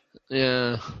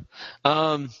 Yeah.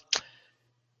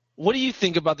 What do you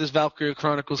think about this Valkyria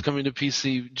Chronicles coming to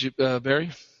PC,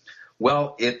 Barry?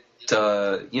 Well, it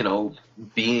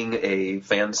being a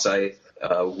fan site,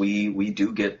 we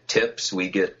do get tips. We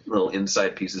get little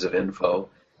inside pieces of info.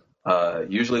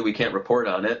 Usually we can't report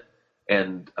on it.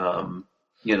 And, I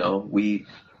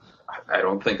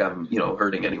don't think I'm,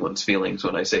 hurting anyone's feelings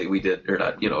when I say we did, or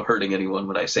not, hurting anyone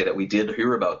when I say that we did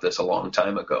hear about this a long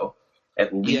time ago,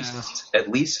 at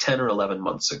least 10 or 11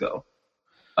 months ago.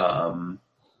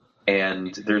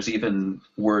 And there's even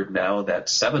word now that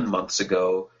 7 months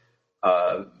ago,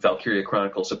 Valkyria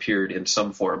Chronicles appeared in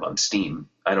some form on Steam.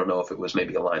 I don't know if it was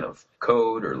maybe a line of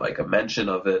code or like a mention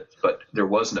of it, but there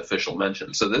was an official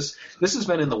mention. So this has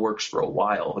been in the works for a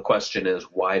while. The question is,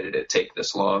 why did it take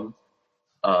this long?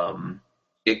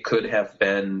 It could have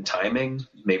been timing.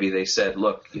 Maybe they said,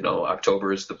 look,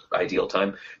 October is the ideal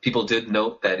time. People did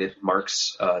note that it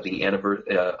marks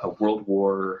the World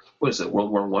War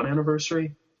I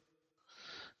anniversary?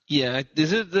 Yeah,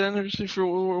 is it the anniversary for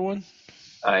World War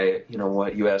I? You know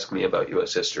what? You ask me about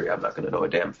U.S. history, I'm not going to know a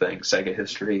damn thing. Sega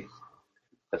history,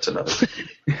 that's another.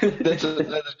 That's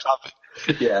another topic.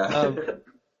 Yeah.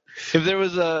 If there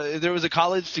was a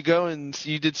college to go and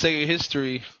you did Sega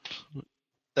history,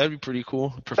 that'd be pretty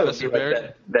cool. Professor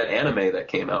Barrett. That anime that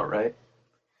came out, right?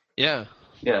 Yeah.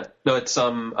 Yeah. No, it's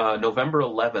November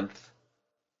 11th.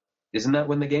 Isn't that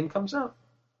when the game comes out?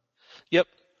 Yep.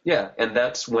 Yeah, and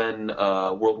that's when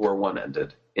World War I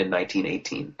ended in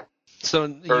 1918. So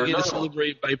you get to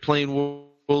celebrate by playing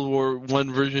World War I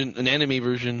version, an anime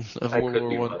version of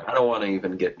World War I. I don't want to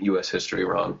even get U.S. history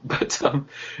wrong, but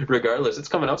regardless, it's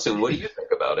coming out soon. What do you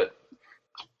think about it?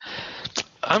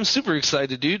 I'm super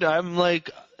excited, dude. I'm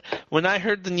like, when I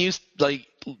heard the news, like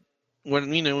when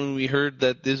we heard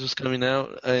that this was coming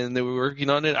out and they were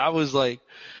working on it, I was like,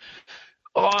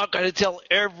 oh, I gotta tell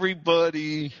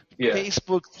everybody. Yeah.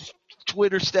 Facebook,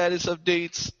 Twitter status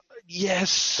updates.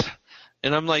 Yes.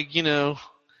 And I'm like,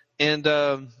 and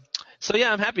so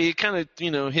yeah, I'm happy. It kind of,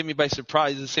 hit me by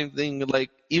surprise. The same thing, like,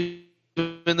 even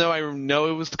though I know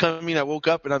it was coming, I woke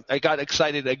up and I got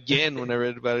excited again when I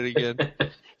read about it again.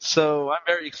 So I'm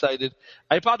very excited.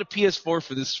 I bought a PS4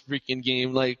 for this freaking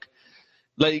game. Like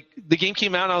the game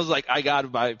came out and I was like, I gotta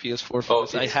buy a PS4 for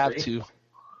this. PS3? I have to.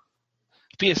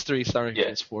 PS3, sorry,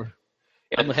 yeah. PS4.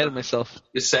 I'm ahead of myself.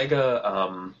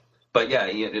 Sega, but yeah,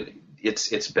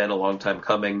 it's been a long time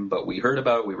coming, but we heard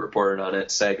about it, we reported on it.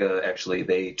 Sega, actually,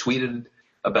 they tweeted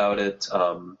about it,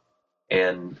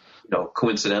 and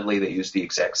coincidentally, they used the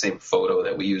exact same photo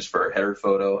that we used for our header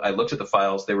photo. I looked at the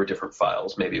files; they were different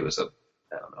files. Maybe it was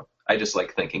I don't know. I just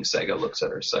like thinking Sega looks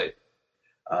at our site.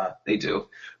 They do,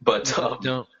 but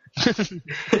don't.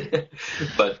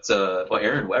 But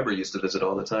Aaron Weber used to visit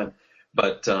all the time.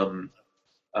 But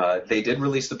they did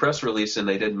release the press release, and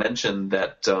they did mention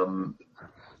that some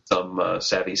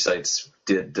savvy sites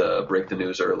did break the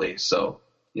news early. So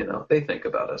they think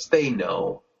about us. They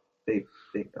know. They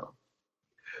know.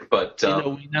 But they know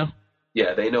we know.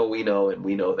 Yeah, they know we know, and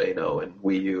we know they know, and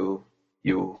Wii U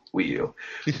you Wii U.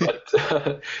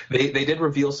 But they did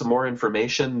reveal some more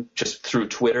information just through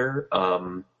Twitter.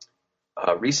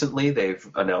 Recently, they've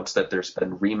announced that there's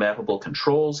been remappable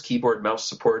controls, keyboard, mouse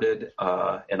supported,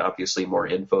 and obviously more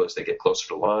info as they get closer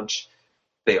to launch.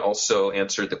 They also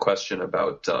answered the question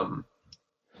about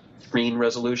screen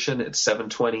resolution. It's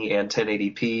 720 and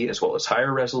 1080p, as well as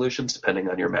higher resolutions, depending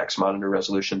on your max monitor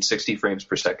resolution. 60 frames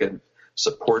per second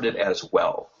supported as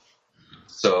well.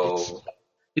 So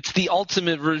it's the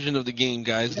ultimate version of the game,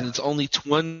 guys, and it's only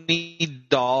 $20.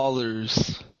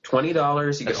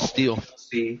 $20, you get steal.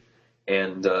 DLC,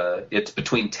 and it's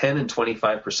between 10 and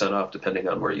 25% off, depending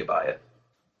on where you buy it.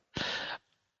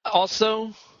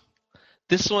 Also,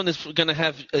 this one is going to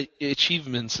have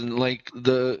achievements, and like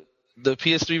the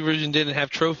PS3 version didn't have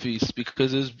trophies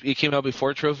because it came out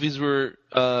before trophies were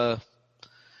a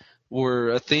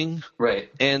thing, right?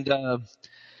 And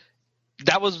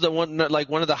that was the one, like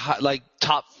one of the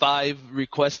top 5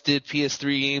 requested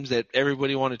PS3 games that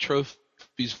everybody wanted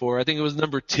trophies for. I think it was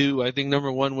number 2. I think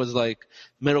number 1 was like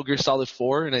Metal Gear Solid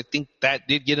 4, and I think that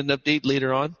did get an update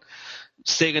later on.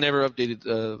 Sega never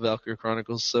updated Valkyria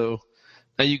Chronicles, so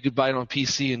now you could buy it on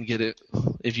PC and get it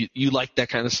if you like that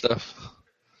kind of stuff.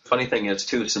 Funny thing is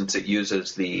too, since it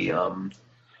uses the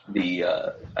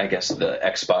I guess the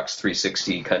Xbox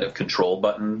 360 kind of control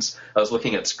buttons. I was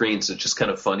looking at screens. It's just kind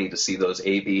of funny to see those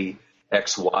A, B,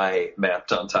 X, Y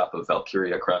mapped on top of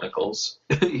Valkyria Chronicles.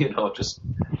 Just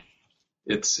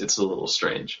it's a little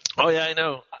strange. Oh yeah, I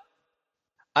know.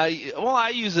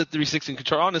 I use the 360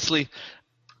 control. Honestly,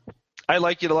 I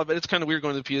like it a lot, but it's kind of weird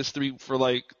going to the PS3 for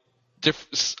like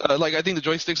different. I think the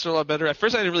joysticks are a lot better. At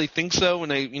first, I didn't really think so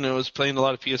when I was playing a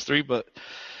lot of PS3, but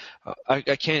I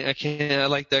can't. I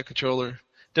like that controller.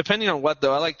 Depending on what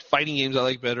though, I like fighting games. I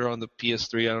like better on the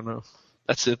PS3. I don't know.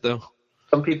 That's it though.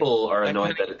 Some people are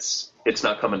annoyed that it's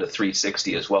not coming to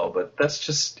 360 as well, but that's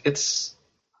just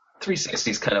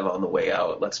 360 is kind of on the way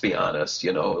out. Let's be honest.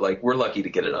 We're lucky to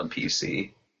get it on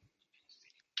PC.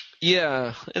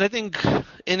 Yeah, and I think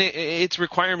its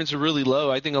requirements are really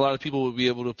low. I think a lot of people would be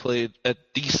able to play it at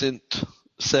decent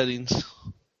settings.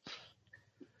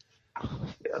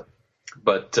 Yeah.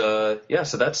 But, so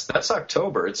that's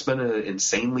October. It's been an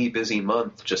insanely busy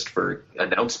month just for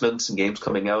announcements and games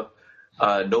coming out.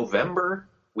 November,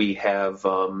 we have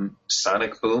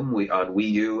Sonic Boom on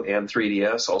Wii U and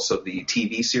 3DS. Also, the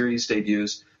TV series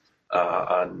debuts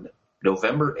on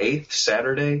November 8th,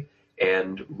 Saturday.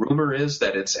 And rumor is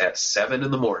that it's at 7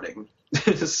 in the morning.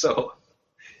 So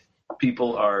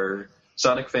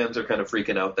Sonic fans are kind of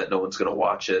freaking out that no one's going to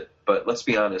watch it. But let's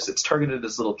be honest, it's targeted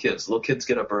as little kids. Little kids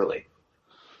get up early.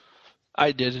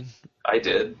 I didn't. I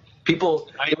did.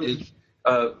 I did.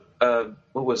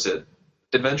 What was it?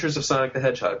 Adventures of Sonic the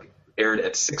Hedgehog aired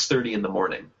at 6:30 in the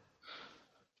morning.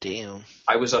 Damn.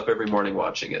 I was up every morning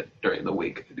watching it during the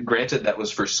week. Granted, that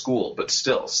was for school, but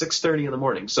still, 6:30 in the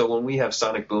morning. So when we have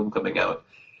Sonic Boom coming out,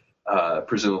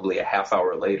 presumably a half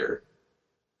hour later,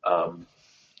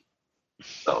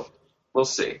 so we'll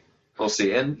see. We'll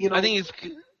see. And I think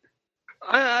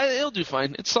it'll do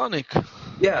fine. It's Sonic.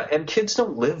 Yeah, and kids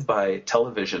don't live by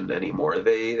television anymore.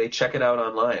 They check it out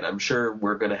online. I'm sure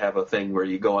we're going to have a thing where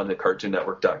you go on to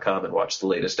CartoonNetwork.com and watch the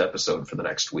latest episode for the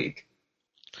next week.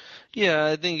 Yeah,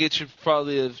 I think it should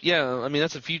probably have. Yeah, I mean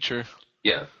that's a future.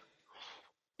 Yeah.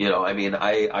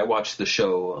 I watched the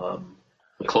show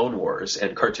The Clone Wars,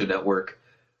 and Cartoon Network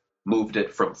moved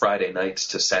it from Friday nights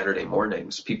to Saturday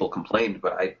mornings. People complained,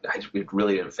 but it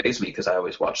really didn't faze me because I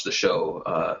always watched the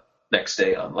show next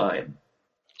day online.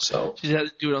 So you had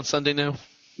to do it on Sunday now?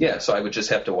 Yeah, so I would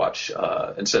just have to watch,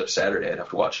 instead of Saturday, I'd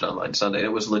have to watch it online Sunday. And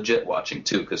it was legit watching,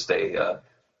 too, because they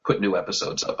put new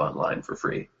episodes up online for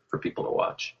free for people to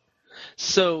watch.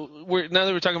 So now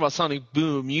that we're talking about Sonic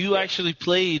Boom, you actually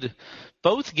played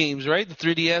both games, right? The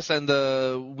 3DS and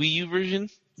the Wii U version?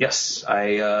 Yes,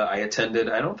 I attended.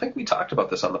 I don't think we talked about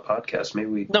this on the podcast. Maybe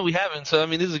we. No, we haven't. So I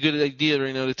mean, this is a good idea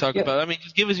right now to talk about. I mean,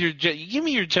 just give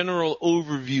me your general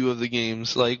overview of the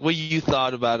games, like what you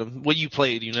thought about them, what you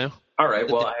played. All right.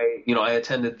 Well, I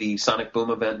attended the Sonic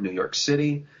Boom event in New York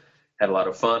City. Had a lot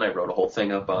of fun. I wrote a whole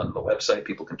thing up on the website.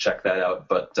 People can check that out.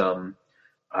 But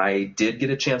I did get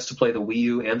a chance to play the Wii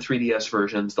U and 3DS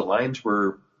versions. The lines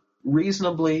were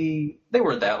reasonably. They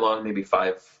weren't that long. Maybe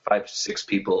 6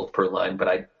 people per line.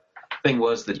 But thing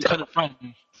was the demo,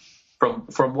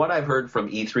 from what I've heard from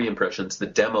E3 impressions, the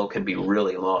demo can be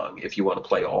really long if you want to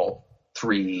play all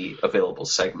 3 available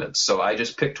segments. So I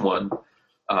just picked one.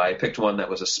 I picked one that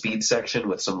was a speed section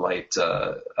with some light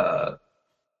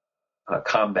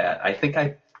combat. I think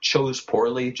I chose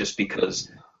poorly just because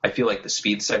I feel like the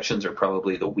speed sections are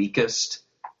probably the weakest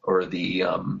or the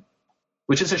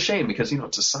which is a shame because,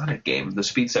 it's a Sonic game. The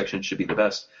speed section should be the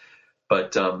best.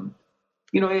 But,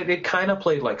 it kind of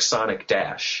played like Sonic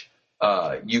Dash.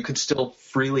 You could still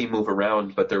freely move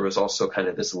around, but there was also kind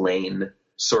of this lane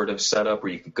sort of setup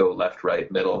where you could go left,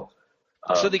 right, middle.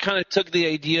 So they kind of took the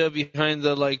idea behind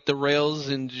the rails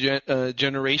and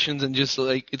generations and just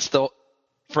it's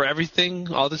for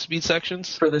everything, all the speed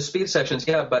sections? For the speed sections,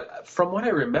 yeah, but from what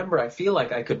I remember, I feel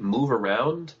like I could move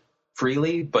around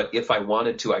freely, but if I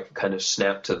wanted to, I could kind of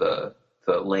snap to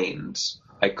the lanes.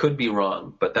 I could be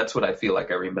wrong, but that's what I feel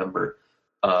like I remember.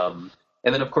 And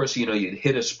then, of course, you'd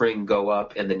hit a spring, go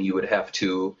up, and then you would have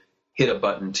to hit a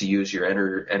button to use your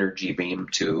energy beam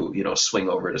to, swing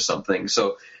over to something.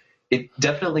 So it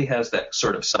definitely has that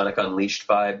sort of Sonic Unleashed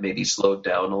vibe, maybe slowed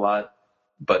down a lot,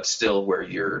 but still where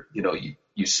you're,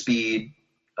 you speed,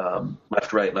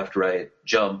 left, right,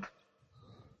 jump,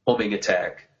 homing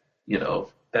attack,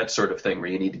 that sort of thing where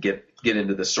you need to get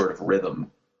into this sort of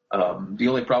rhythm. The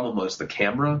only problem was the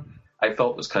camera, I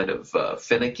felt, was kind of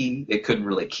finicky. It couldn't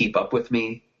really keep up with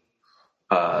me.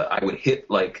 I would hit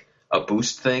like a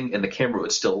boost thing and the camera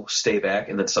would still stay back,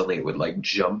 and then suddenly it would like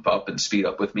jump up and speed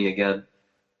up with me again.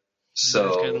 So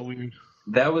that's kind of weird.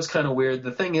 That was kind of weird.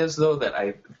 The thing is, though,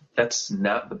 that's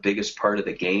not the biggest part of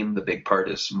the game. The big part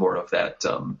is more of that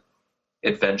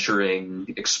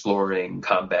adventuring, exploring,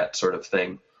 combat sort of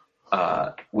thing,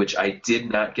 which I did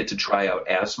not get to try out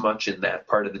as much in that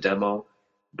part of the demo.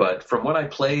 But from what I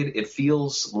played, it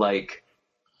feels like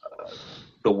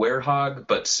the Werehog,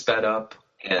 but sped up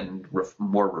and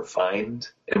more refined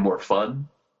and more fun.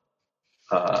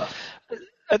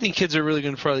 I think kids are really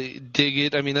going to probably dig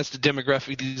it. I mean, that's the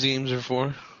demographic these games are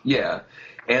for. Yeah,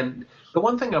 and the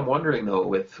one thing I'm wondering though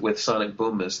with Sonic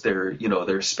Boom is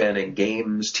they're spanning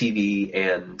games, TV,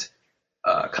 and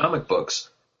comic books.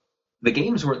 The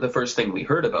games weren't the first thing we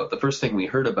heard about. The first thing we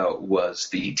heard about was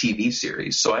the TV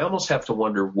series. So I almost have to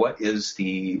wonder, what is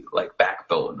the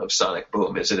backbone of Sonic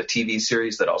Boom? Is it a TV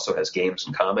series that also has games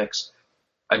and comics?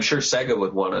 I'm sure Sega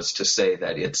would want us to say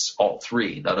that it's all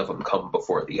three. None of them come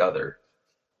before the other.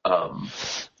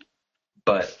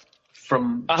 But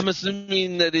I'm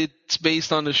assuming that it's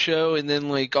based on the show, and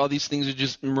then all these things are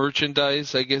just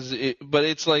merchandise, I guess. But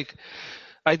it's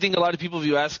I think a lot of people, if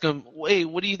you ask them, "Hey,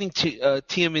 what do you think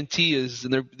TMNT is?"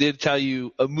 and they'd tell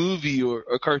you a movie or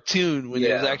a cartoon when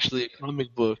it was actually a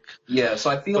comic book. Yeah, so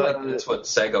I feel like that's what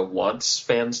Sega wants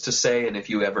fans to say. And if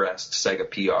you ever asked Sega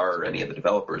PR or any of the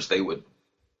developers, they would.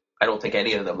 I don't think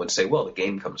any of them would say, "Well, the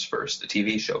game comes first, the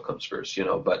TV show comes first,"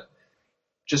 But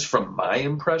just from my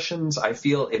impressions, I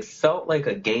feel it felt like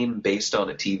a game based on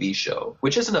a TV show,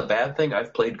 which isn't a bad thing.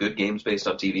 I've played good games based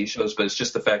on TV shows, but it's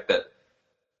just the fact that,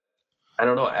 I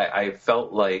don't know, I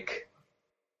felt like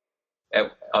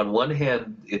on one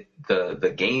hand,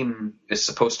 the game is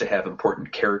supposed to have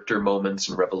important character moments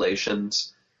and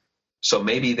revelations. So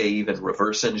maybe they even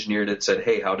reverse engineered it, said,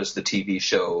 hey, how does the TV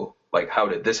show, how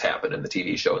did this happen in the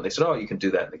TV show? And they said, oh, you can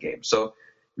do that in the game. So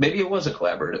maybe it was a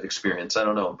collaborative experience. I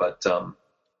don't know, but...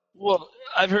 Well,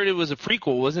 I've heard it was a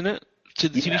prequel, wasn't it, to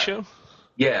the TV show?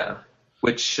 Yeah,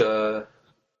 which I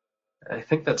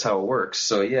think that's how it works.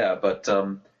 So yeah, but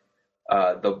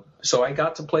so I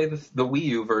got to play the Wii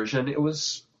U version. It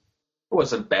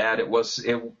wasn't bad. It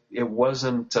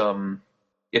wasn't.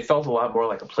 It felt a lot more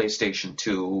like a PlayStation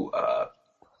 2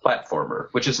 platformer,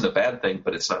 which isn't a bad thing,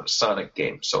 but it's not a Sonic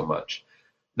game so much.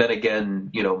 Then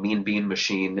again, Mean Bean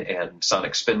Machine and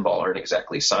Sonic Spinball aren't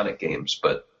exactly Sonic games,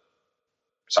 but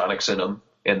Sonic's in them,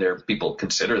 and people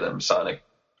consider them Sonic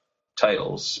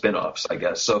titles, spin-offs, I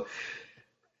guess. So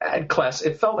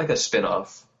it felt like a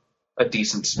spin-off, a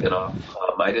decent spin-off.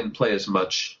 I didn't play as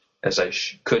much as I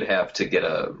could have to get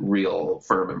a real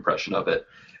firm impression of it.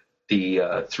 The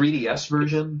 3DS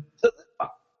version...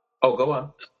 Oh, go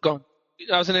on. Go on.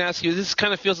 I was going to ask you, this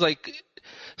kind of feels like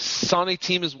Sonic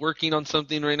Team is working on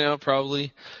something right now,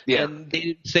 probably. Yeah. And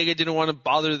Sega didn't want to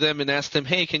bother them and ask them,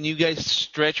 hey, can you guys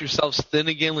stretch yourselves thin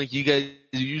again like you guys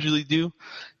usually do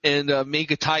and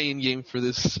make a tie-in game for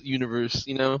this universe,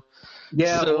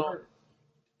 Yeah. So,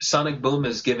 Sonic Boom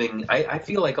is giving... I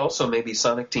feel like also maybe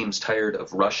Sonic Team's tired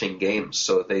of rushing games.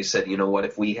 So they said, you know what,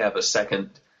 if we have a second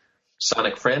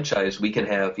Sonic franchise, we can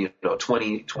have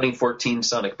 2014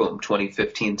 Sonic Boom,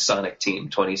 2015 Sonic Team,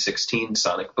 2016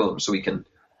 Sonic Boom. So we can...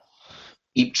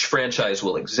 Each franchise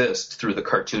will exist through the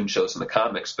cartoon shows and the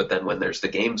comics, but then when there's the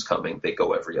games coming, they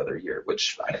go every other year,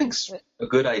 which I think's a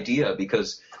good idea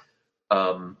because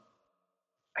I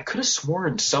could have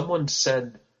sworn someone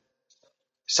said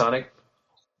Sonic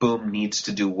Boom needs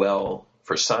to do well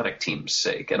for Sonic Team's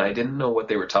sake, and I didn't know what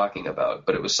they were talking about,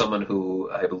 but it was someone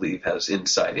who I believe has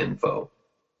inside info.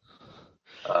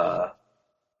 I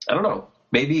don't know.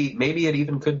 Maybe it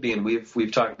even could be, and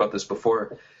we've talked about this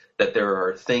before, that there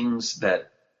are things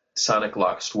that Sonic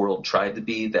Lost World tried to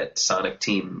be that Sonic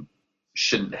Team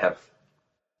shouldn't have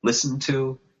listened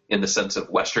to, in the sense of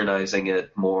westernizing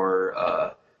it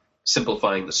more,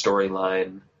 simplifying the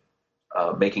storyline,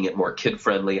 making it more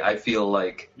kid-friendly. I feel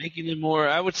like making it more.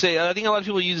 I would say I think a lot of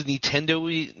people use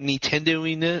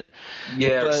Nintendoing it.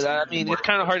 Yeah, but I mean it's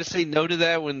kind of hard to say no to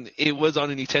that when it was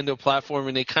on a Nintendo platform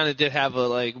and they kind of did have a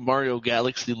like Mario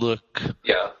Galaxy look.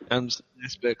 Yeah,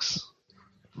 aspects.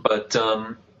 But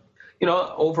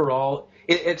overall,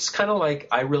 it's kind of like,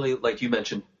 I really, like you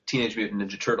mentioned, Teenage Mutant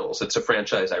Ninja Turtles. It's a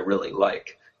franchise I really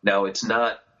like. Now, it's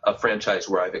not a franchise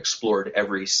where I've explored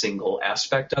every single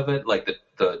aspect of it, like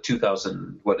the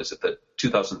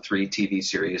 2003 TV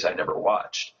series I never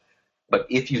watched. But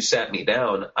if you sat me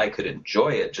down, I could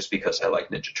enjoy it just because I like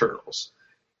Ninja Turtles.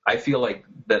 I feel like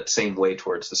that same way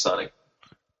towards Sonic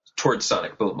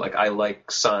Boom. Like, I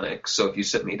like Sonic, so if you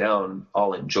sit me down,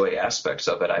 I'll enjoy aspects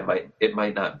of it. It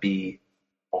might not be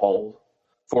all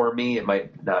for me.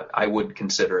 I would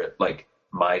consider it like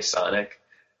my Sonic,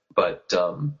 but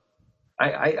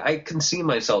I can see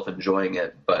myself enjoying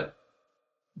it. But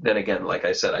then again, like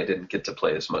I said, I didn't get to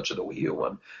play as much of the Wii U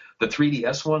one. The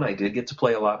 3DS one, I did get to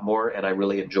play a lot more, and I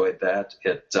really enjoyed that.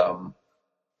 It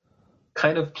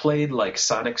kind of played like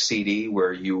Sonic CD,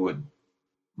 where you would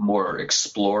more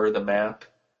explore the map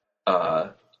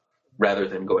rather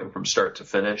than going from start to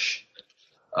finish.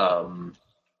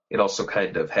 It also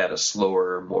kind of had a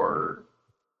slower, more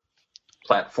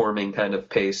platforming kind of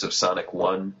pace of Sonic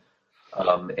 1.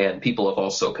 And people have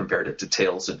also compared it to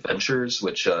Tails Adventures,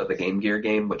 which the Game Gear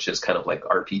game, which is kind of like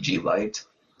RPG Light.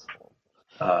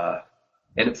 And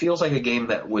it feels like a game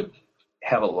that would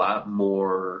have a lot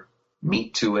more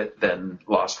meat to it than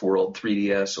Lost World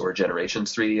 3DS or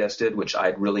Generations 3DS did, which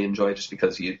I'd really enjoy, just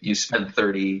because you spend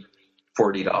 $30,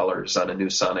 $40 on a new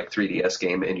Sonic 3DS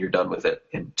game and you're done with it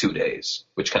in 2 days,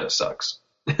 which kind of sucks.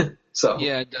 So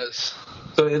yeah, it does.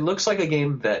 So it looks like a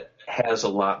game that has a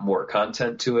lot more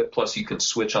content to it. Plus, you can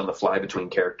switch on the fly between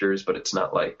characters, but it's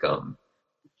not like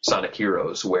Sonic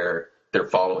Heroes where they're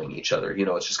following each other.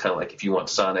 It's just kind of like, if you want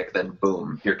Sonic, then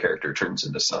boom, your character turns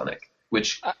into Sonic.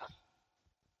 Which,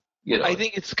 I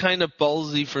think it's kind of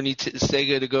ballsy for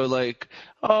Sega to go like,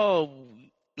 oh,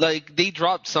 like they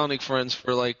dropped Sonic Friends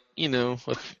for like,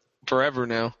 forever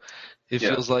now. It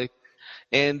feels like.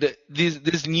 And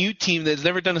this new team that's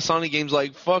never done a Sonic game's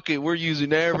like, fuck it, we're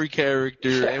using every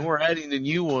character and we're adding a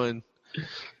new one.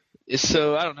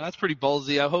 So, I don't know, that's pretty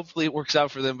ballsy. Hopefully it works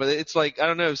out for them. But it's like, I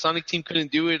don't know, Sonic Team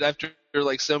couldn't do it after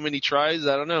like so many tries.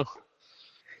 I don't know.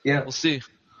 Yeah. We'll see.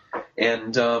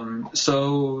 And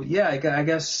I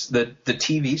guess the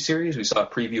TV series, we saw a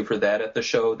preview for that at the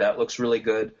show. That looks really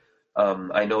good.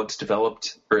 I know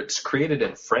it's created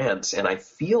in France, and I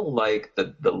feel like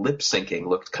the lip syncing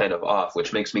looked kind of off,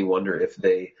 which makes me wonder if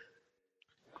they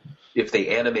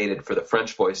animated for the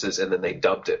French voices and then they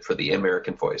dubbed it for the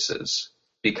American voices,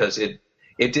 because it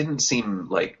didn't seem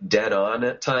like dead on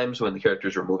at times when the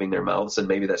characters were moving their mouths, and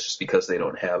maybe that's just because they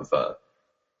don't have the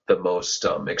most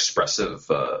expressive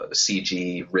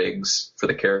CG rigs for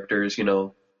the characters,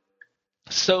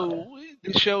 So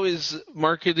the show is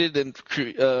marketed and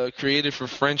created for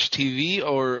French TV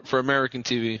or for American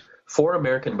TV? For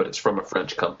American, but it's from a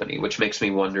French company, which makes me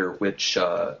wonder which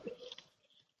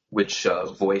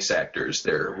voice actors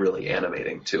they're really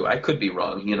animating to. I could be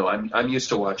wrong. I'm used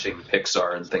to watching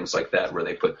Pixar and things like that, where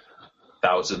they put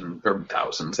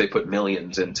they put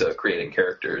millions into creating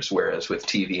characters, whereas with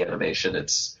TV animation,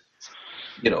 it's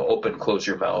open, close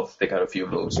your mouth. They got a few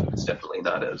moves, but it's definitely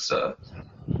not as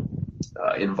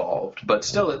involved. But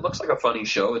still, it looks like a funny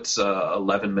show. It's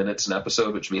 11 minutes an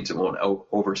episode, which means it won't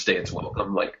overstay its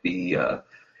welcome. Like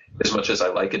as much as I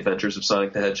like Adventures of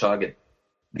Sonic the Hedgehog,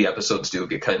 the episodes do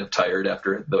get kind of tired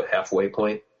after the halfway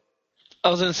point. I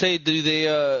was going to say, do they?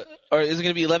 Or is it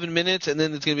going to be 11 minutes, and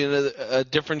then it's going to be a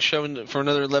different show for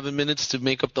another 11 minutes to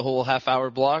make up the whole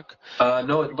half-hour block?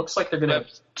 No, it looks like they're going to have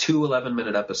 2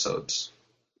 11-minute episodes.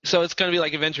 So it's going to be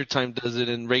like Adventure Time does it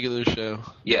in regular show.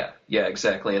 Yeah,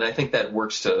 exactly. And I think that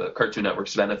works to Cartoon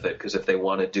Network's benefit, because if they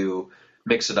want to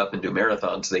mix it up and do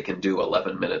marathons, they can do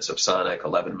 11 minutes of Sonic,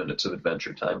 11 minutes of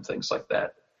Adventure Time, things like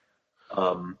that.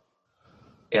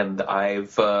 And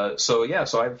I've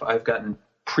gotten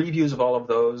previews of all of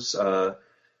those.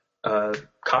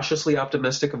 Cautiously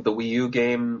optimistic of the Wii U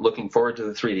game. Looking forward to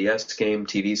the 3DS game,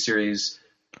 TV series.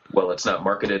 Well, it's not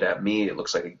marketed at me. It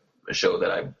looks like a show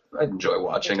that I enjoy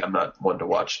watching. I'm not one to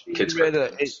watch kids'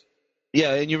 cartoons.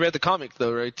 Yeah, and you read the comic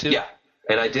though, right? Too. Yeah,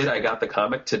 and I did. I got the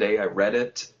comic today. I read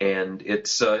it, and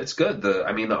it's good. The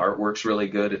artwork's really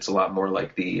good. It's a lot more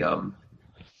like the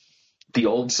the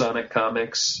old Sonic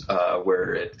comics,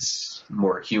 where it's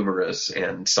more humorous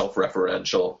and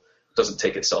self-referential, doesn't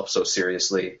take itself so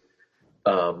seriously.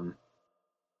 And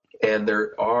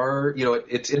there are,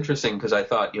 it's interesting because I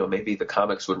thought, maybe the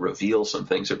comics would reveal some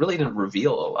things. It really didn't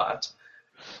reveal a lot.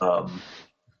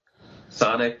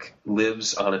 Sonic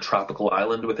lives on a tropical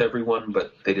island with everyone,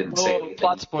 but they didn't say anything.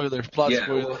 Plot spoiler.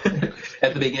 Spoiler.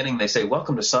 At the beginning, they say,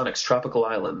 "Welcome to Sonic's tropical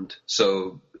island."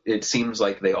 So it seems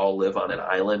like they all live on an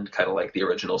island, kind of like the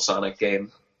original Sonic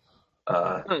game,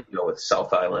 with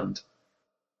South Island.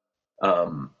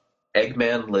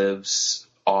 Eggman lives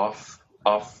off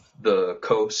the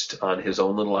coast on his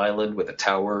own little island with a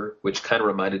tower, which kind of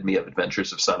reminded me of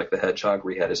Adventures of Sonic the Hedgehog,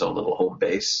 where he had his own little home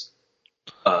base.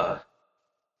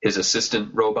 His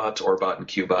assistant robots, Orbot and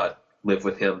Cubot, live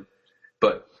with him.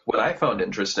 But what I found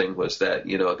interesting was that,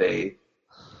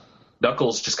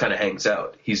 Knuckles just kind of hangs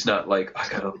out. He's not like, I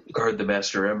gotta guard the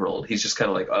Master Emerald. He's just kind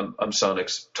of like, I'm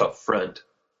Sonic's tough friend.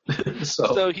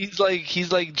 So he's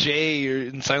like Jay or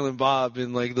in Silent Bob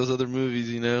in like those other movies,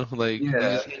 He just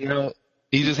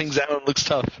hangs out and looks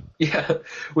tough. Yeah,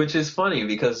 which is funny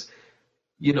because,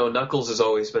 Knuckles has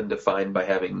always been defined by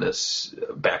having this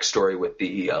backstory with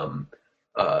the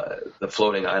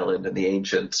floating island and the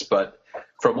ancients, but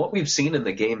from what we've seen in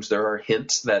the games, there are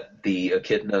hints that the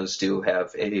Echidnas do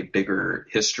have a bigger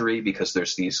history because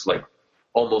there's these like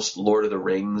almost Lord of the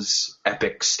Rings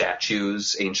epic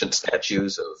statues, ancient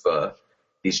statues of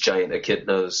these giant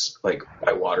echidnas like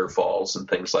by waterfalls and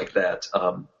things like that.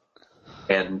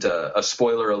 And a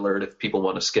spoiler alert, if people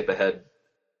want to skip ahead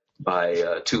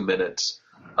by 2 minutes,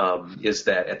 is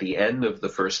that at the end of the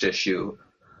first issue,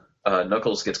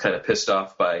 Knuckles gets kind of pissed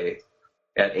off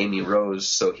at Amy Rose,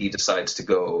 so he decides to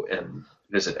go and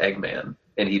visit Eggman,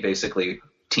 and he basically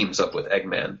teams up with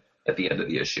Eggman at the end of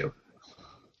the issue.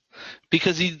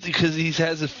 Because he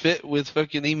has a fit with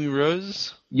fucking Amy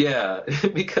Rose? Yeah,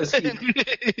 because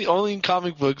only in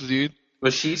comic books, dude.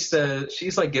 But she says,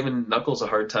 she's like giving Knuckles a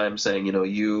hard time, saying,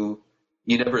 you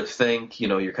never think,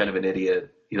 you're kind of an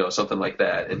idiot, something like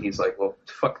that. And he's like, well,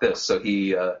 fuck this. So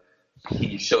he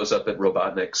shows up at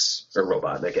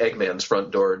Eggman's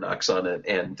front door, knocks on it,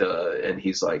 and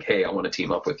he's like, hey, I want to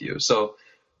team up with you. So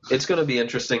it's going to be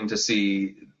interesting to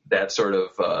see that sort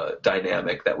of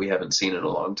dynamic that we haven't seen in a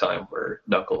long time, where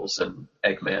Knuckles and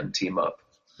Eggman team up,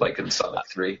 like in Sonic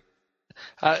 3.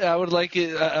 I would like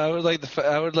it. I would like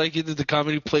it that the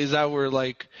comedy plays out where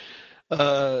like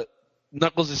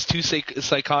Knuckles is too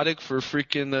psychotic for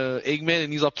freaking Eggman,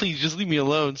 and he's like, please just leave me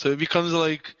alone. So it becomes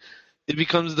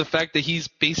the fact that he's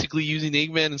basically using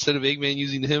Eggman instead of Eggman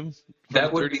using him.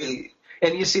 That would be,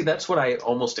 and you see, that's what I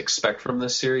almost expect from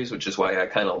this series, which is why I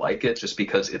kind of like it, just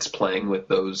because it's playing with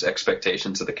those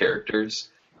expectations of the characters.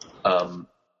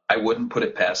 I wouldn't put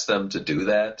it past them to do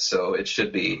that, so it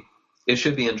should be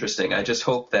interesting. I just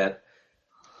hope that,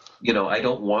 I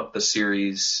don't want the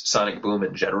series Sonic Boom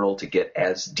in general to get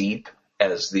as deep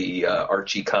as the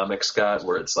Archie comics got,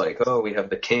 where it's like, oh, we have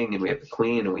the king and we have the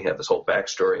queen and we have this whole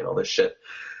backstory and all this shit.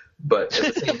 But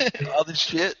at the same, all this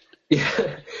shit.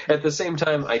 Yeah. At the same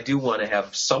time, I do want to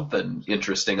have something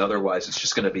interesting. Otherwise, it's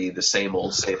just going to be the same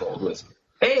old with,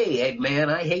 hey, Eggman,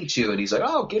 I hate you. And he's like,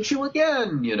 oh, get you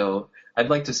again. I'd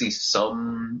like to see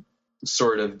some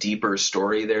sort of deeper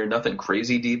story there. Nothing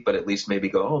crazy deep, but at least maybe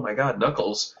go, oh my God,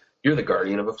 Knuckles, you're the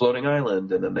guardian of a floating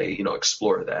island. And then they,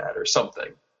 explore that or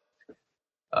something.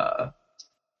 Or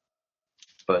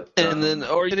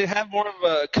did it have more of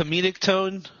a comedic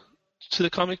tone to the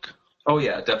comic? Oh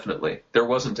yeah, definitely. There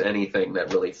wasn't anything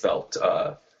that really felt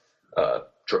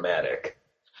dramatic,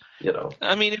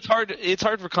 I mean, it's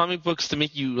hard for comic books to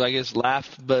make you, I guess,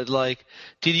 laugh. But like,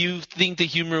 did you think the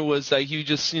humor was like you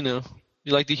just, you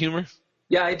like the humor?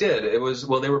 Yeah, I did. It was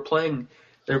they were playing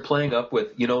up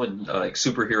with, in like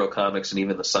superhero comics and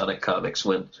even the Sonic comics,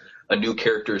 when a new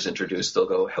character is introduced, they'll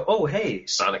go, oh, hey,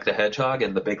 Sonic the Hedgehog,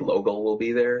 and the big logo will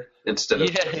be there instead of...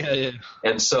 Yeah.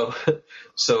 And so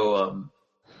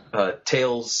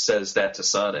Tails says that to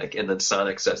Sonic, and then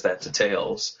Sonic says that to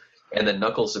Tails, and then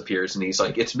Knuckles appears, and he's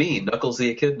like, it's me, Knuckles the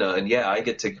Echidna, and yeah, I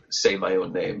get to say my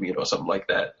own name, something like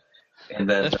that. And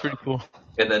then that's pretty cool.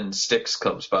 And then Styx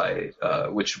comes by,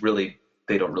 which really,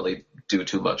 they don't really do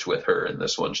too much with her in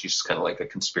this one. She's kind of like a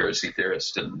conspiracy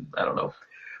theorist, and I don't know.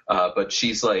 But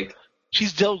she's like...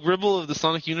 She's Del Gribble of the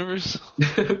Sonic universe?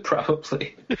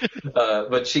 Probably.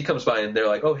 But she comes by and they're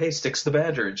like, oh, hey, Styx the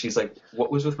Badger. And she's like,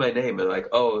 what was with my name? And like,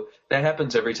 oh, that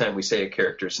happens every time we say a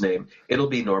character's name. It'll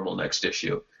be normal next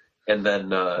issue. And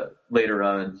then later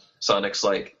on, Sonic's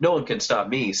like, no one can stop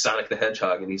me, Sonic the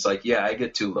Hedgehog. And he's like, yeah, I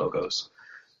get 2 logos.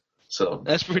 So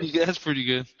That's pretty good. That's pretty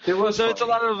good. it was. So it's a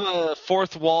funny. lot of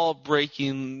fourth wall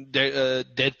breaking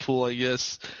Deadpool, I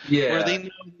guess. Yeah. Where they know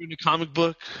you're in a comic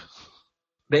book.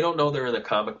 They don't know they're in a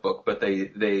comic book, but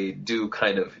they do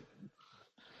kind of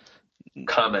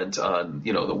comment on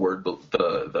the word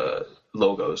the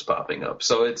logos popping up.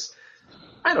 So it's,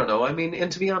 I don't know. I mean,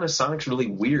 and to be honest, Sonic's really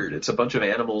weird. It's a bunch of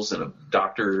animals and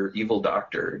a evil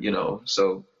doctor.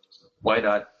 So why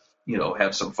not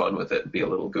have some fun with it and be a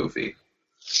little goofy.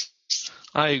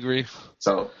 I agree.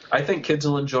 So I think kids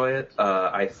will enjoy it.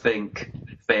 I think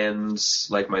fans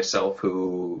like myself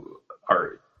who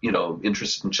are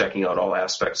interested in checking out all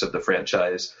aspects of the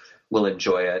franchise will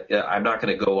enjoy it. I'm not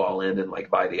going to go all in and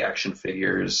buy the action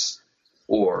figures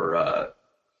or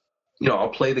I'll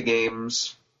play the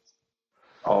games.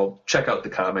 I'll check out the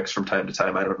comics from time to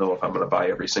time. I don't know if I'm going to buy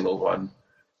every single one.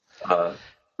 But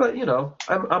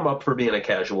I'm up for being a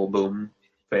casual Boom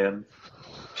fan.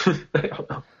 I don't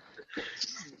know.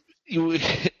 You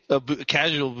a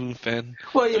casual Boom fan.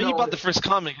 Well, you bought the first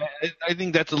comic. I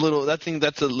think that's a little. That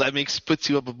puts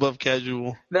you up above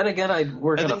casual. Then again, I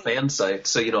work on a fan site,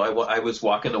 so I was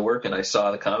walking to work and I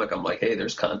saw the comic. I'm like, hey,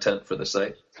 there's content for the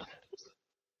site.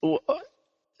 No.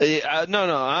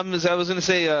 I was gonna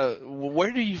say,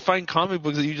 where do you find comic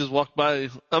books that you just walk by?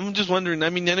 I'm just wondering. I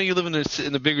mean, I know you live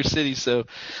in a bigger city, so.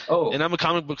 Oh. And I'm a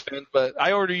comic book fan, but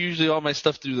I order usually all my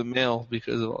stuff through the mail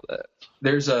because of all that.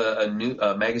 There's a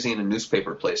magazine and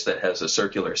newspaper place that has a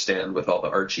circular stand with all the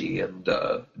Archie and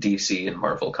DC and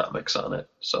Marvel comics on it.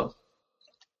 So.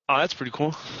 Oh, that's pretty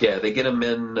cool. Yeah, they get them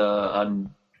in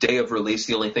on day of release.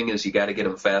 The only thing is you got to get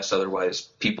them fast, otherwise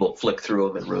people flick through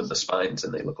them and ruin the spines,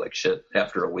 and they look like shit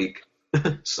after a week.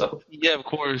 So. Yeah, of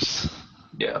course.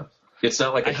 Yeah, it's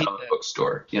not like a comic book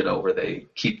store, where they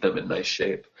keep them in nice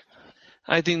shape.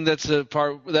 I think that's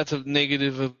a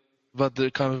negative about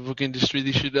the comic book industry.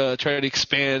 They should try to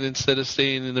expand instead of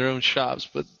staying in their own shops,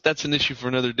 but that's an issue for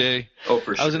another day. Oh,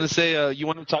 for sure. I was going to say, you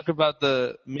want to talk about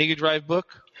the Mega Drive book?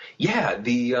 Yeah,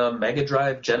 the Mega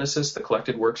Drive Genesis, the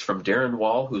collected works from Darren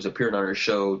Wall, who's appeared on our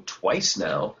show twice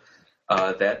now.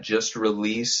 That just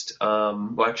released.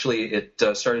 It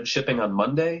started shipping on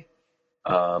Monday,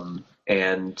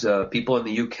 and people in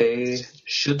the UK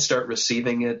should start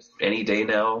receiving it any day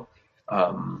now.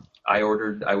 I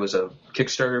was a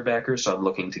Kickstarter backer, so I'm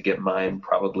looking to get mine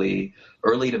probably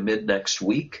early to mid next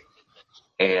week.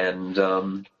 And,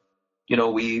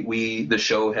 the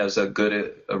show has a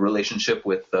good relationship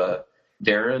with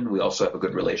Darren. We also have a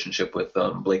good relationship with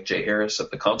Blake J. Harris of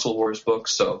the Console Wars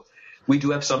books. So we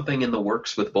do have something in the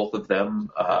works with both of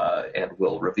them, and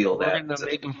we'll reveal that. We're going to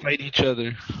make them fight each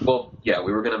other. Well, yeah,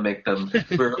 we were going to make them –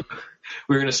 we were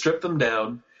going to strip them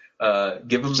down,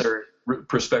 give them their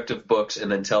respective books,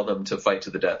 and then tell them to fight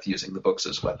to the death using the books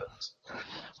as weapons.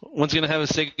 One's going to have a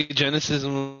Sega Genesis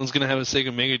and one's going to have a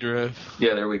Sega Mega Drive.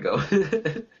 Yeah, there we go.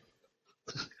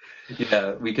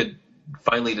 Yeah, we could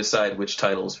finally decide which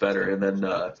title is better, and then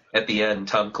at the end,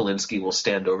 Tom Kalinske will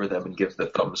stand over them and give the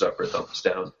thumbs up or thumbs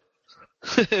down.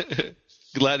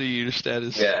 Gladiator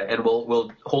status. Yeah, and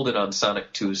we'll hold it on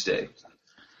Sonic Tuesday.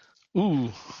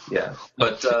 Ooh. Yeah,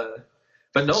 but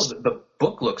no, the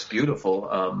book looks beautiful.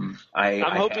 I'm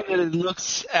hoping that it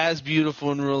looks as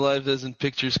beautiful in real life as in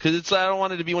pictures, because I don't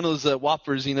want it to be one of those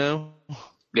whoppers,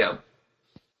 Yeah.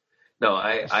 No,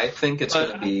 I think it's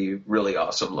going to be really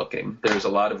awesome looking. There's a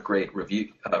lot of great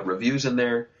reviews in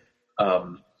there.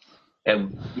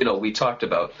 And, we talked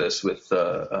about this with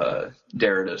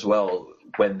Darren as well.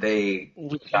 When they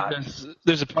got...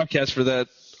 There's a podcast for that,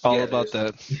 about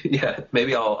that. Yeah,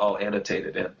 maybe I'll annotate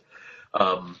it in.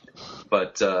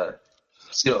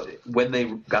 When they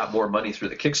got more money through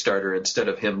the Kickstarter, instead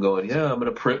of him going, I'm going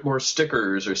to print more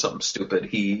stickers or something stupid,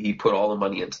 he put all the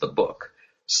money into the book.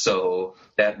 So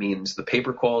that means the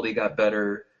paper quality got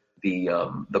better.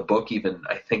 The book even,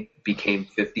 I think, became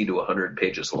 50 to 100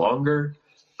 pages longer.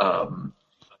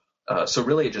 So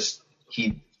really,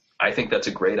 I think that's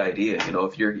a great idea.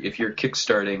 If you're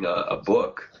kickstarting a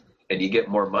book and you get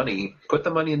more money, put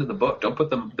the money into the book. Don't put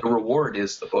the reward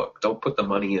is the book. Don't put the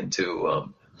money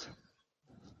into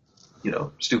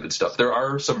stupid stuff. There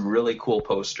are some really cool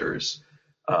posters.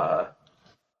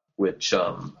 Which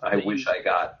I wish I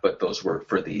got, but those were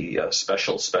for the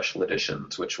special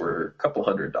editions, which were a couple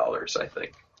 $100, I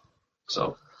think.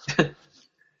 So,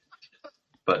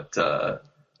 but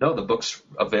no, the book's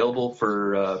available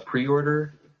for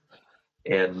pre-order,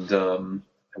 and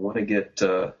I want to get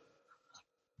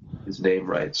his name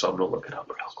right, so I'm going to look it up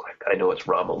real quick. I know it's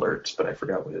ROM Alerts, but I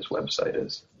forgot what his website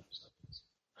is.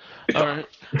 All right.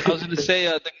 I was going to say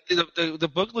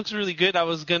the book looks really good. I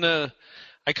was gonna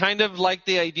I kind of like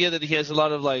the idea that he has a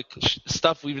lot of like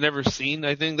stuff we've never seen.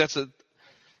 I think that's a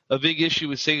big issue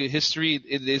with Sega history.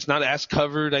 It's not as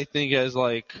covered, I think, as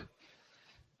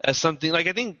something like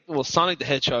I think. Well, Sonic the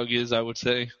Hedgehog is, I would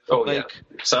say. Oh like, yeah,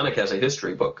 Sonic has a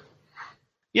history book.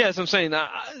 Yeah, that's what I'm saying.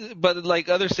 But like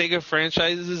other Sega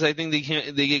franchises, I think they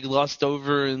get glossed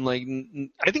over, and like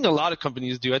I think a lot of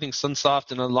companies do. I think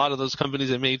Sunsoft and a lot of those companies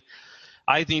that made,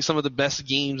 I think, some of the best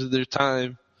games of their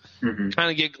time,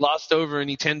 kind of get glossed over, and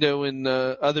Nintendo and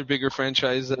other bigger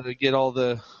franchises get all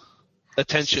the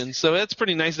attention. So that's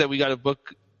pretty nice that we got a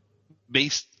book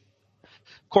based.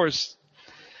 Of course,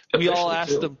 we all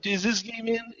asked him, "Is this game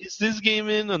in? Is this game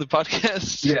in?" on the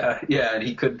podcast. Yeah, and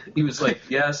he was like,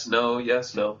 yes, no. They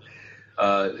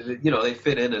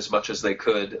fit in as much as they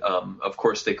could. Of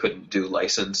course, they couldn't do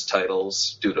licensed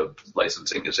titles due to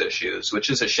licensing issues, which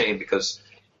is a shame because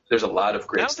there's a lot of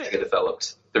great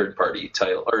Sega-developed third-party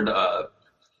title or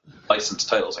licensed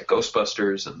titles like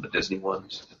Ghostbusters and the Disney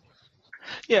ones.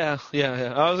 Yeah.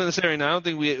 I was gonna say right now, I don't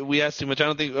think we asked too much. I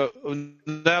don't think.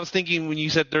 I was thinking when you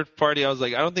said third party, I was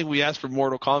like, I don't think we asked for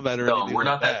Mortal Kombat or anything. No, we're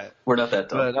not that. We're not that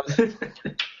dumb.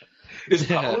 Is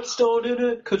Power Stone in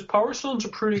it? Because Power Stone's a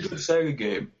pretty good Sega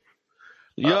game.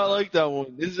 Yeah, I like that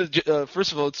one. This is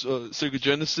first of all, it's Sega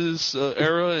Genesis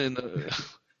era, and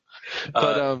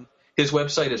his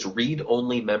website is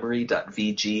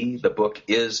readonlymemory.vg. The book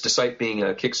is, despite being a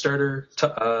Kickstarter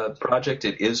project,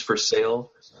 it is for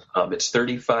sale. It's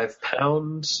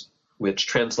 £35, which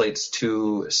translates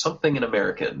to something in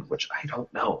American, which I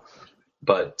don't know.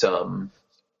 But that's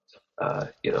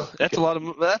a lot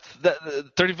of that.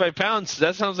 £35.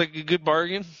 That sounds like a good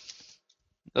bargain.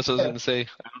 That's what I was going to say.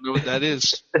 I don't know what that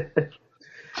is.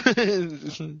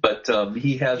 But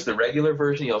he has the regular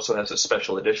version. He also has a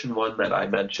special edition one that I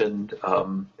mentioned.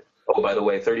 By the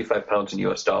way, £35 in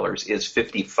US dollars is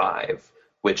 $55,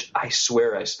 which I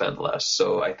swear I spend less.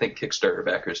 So I think Kickstarter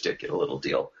backers did get a little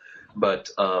deal. But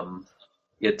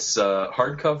it's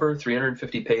hardcover,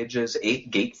 350 pages,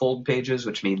 8 gatefold pages,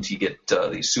 which means you get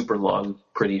these super long,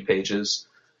 pretty pages.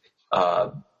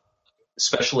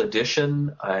 Special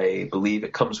edition, I believe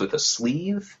it comes with a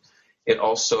sleeve. It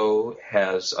also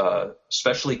has a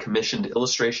specially commissioned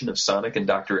illustration of Sonic and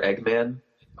Dr. Eggman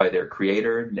by their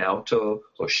creator, Naoto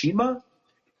Oshima.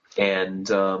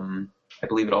 And I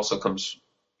believe it also comes...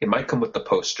 It might come with the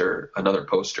poster, another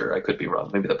poster. I could be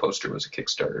wrong. Maybe the poster was a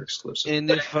Kickstarter exclusive.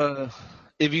 And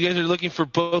if you guys are looking for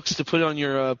books to put on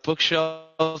your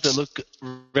bookshelf that look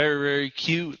very, very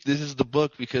cute, this is the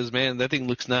book because, man, that thing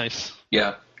looks nice.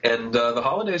 Yeah, and the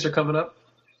holidays are coming up.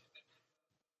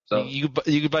 So you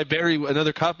could buy Barry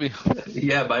another copy.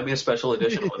 Yeah, buy me a special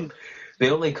edition one. They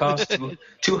only cost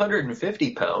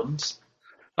 £250.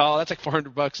 Oh, that's like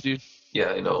 $400, dude. Yeah,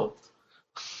 I know.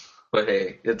 But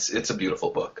hey, it's a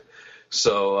beautiful book.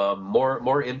 So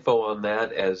more info on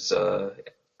that as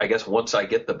I guess once I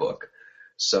get the book.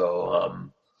 So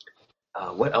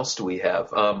what else do we have?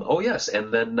 Yes,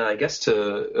 and then I guess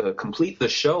to complete the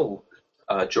show,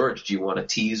 George, do you want to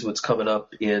tease what's coming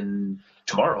up in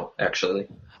tomorrow? Actually,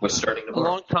 what's starting tomorrow?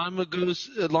 A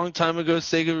long time ago,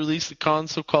 Sega released a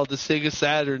console called the Sega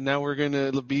Saturn. Now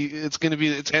it's gonna be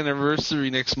its anniversary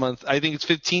next month. I think it's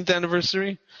 15th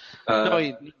anniversary. No,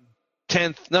 wait.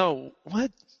 10th. No,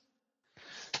 what?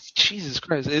 Jesus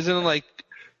Christ! Isn't it like?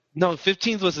 No,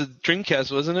 15th was a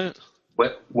Dreamcast, wasn't it?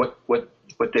 What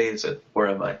day is it? Where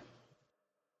am I?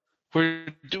 We're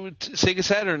doing Sega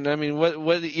Saturn. I mean,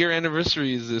 what year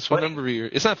anniversary is this? 20. What number year?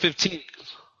 It's not 15.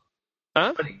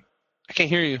 Huh? 20. I can't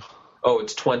hear you. Oh,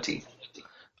 it's 20.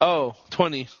 Oh,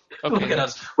 20. Okay. Look at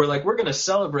us. We're going to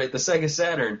celebrate the Sega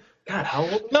Saturn. God, how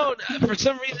old? No, for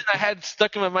some reason I had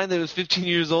stuck in my mind that it was 15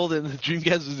 years old and the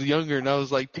Dreamcast was younger, and I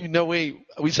was like, dude, no, wait.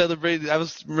 We celebrated. I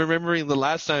was remembering the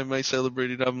last time I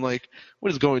celebrated. I'm like,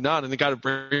 what is going on? And it got a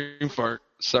brain fart.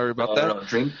 Sorry about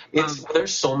that. No,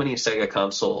 there's so many Sega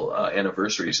console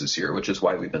anniversaries this year, which is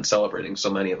why we've been celebrating so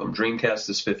many of them. Dreamcast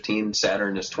is 15,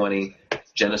 Saturn is 20,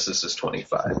 Genesis is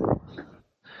 25.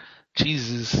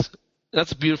 Jesus.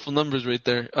 That's beautiful numbers right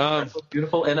there.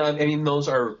 Beautiful, and I mean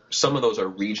some of those are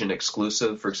region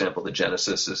exclusive. For example, the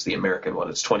Genesis is the American one.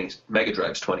 It's 20. Mega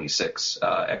Drive's 26.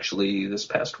 Actually, this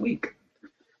past week.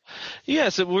 Yeah,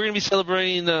 so we're gonna be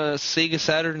celebrating Sega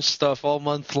Saturn stuff all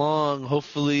month long.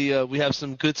 Hopefully, we have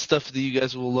some good stuff that you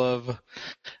guys will love.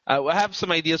 I have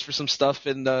some ideas for some stuff,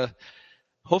 and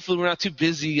hopefully, we're not too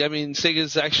busy. I mean,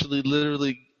 Sega's actually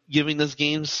literally giving us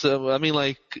games. So, I mean,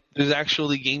 like, there's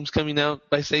actually games coming out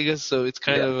by Sega, so it's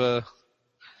kind of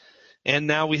and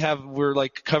now we're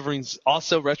like covering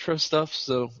also retro stuff,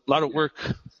 so a lot of work.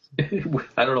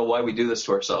 I don't know why we do this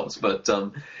to ourselves, but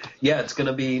it's going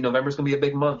to be November's going to be a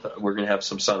big month. We're going to have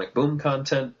some Sonic Boom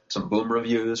content, some Boom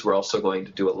reviews. We're also going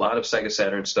to do a lot of Sega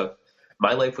Saturn stuff.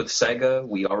 My Life with Sega,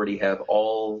 we already have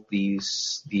all the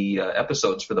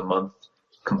episodes for the month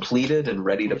completed and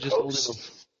ready to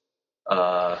post.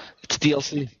 It's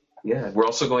DLC. Yeah, we're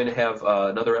also going to have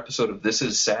another episode of This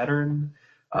Is Saturn.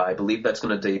 I believe that's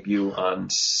going to debut on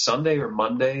Sunday or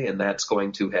Monday, and that's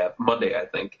going to have Monday, I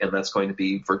think, and that's going to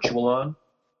be Virtual On.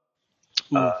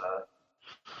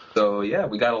 So yeah,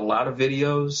 we got a lot of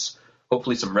videos,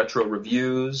 hopefully some retro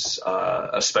reviews,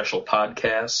 a special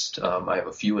podcast. I have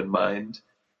a few in mind.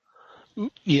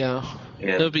 Yeah,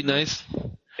 that would be nice.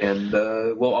 And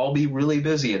we'll all be really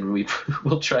busy, and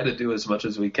we'll try to do as much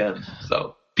as we can.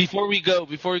 So. Before we go,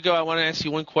 I want to ask you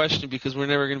one question because we're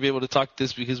never going to be able to talk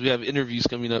this because we have interviews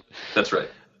coming up. That's right.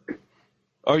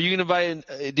 Are you going to buy?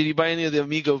 Did you buy any of the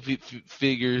Amigo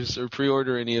figures or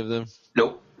pre-order any of them?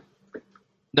 Nope.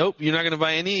 Nope. You're not going to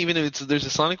buy any, even if there's a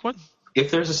Sonic one.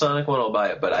 If there's a Sonic one, I'll buy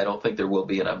it, but I don't think there will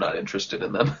be, and I'm not interested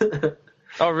in them.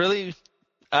 Oh, really?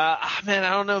 Man, I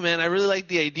don't know, man. I really like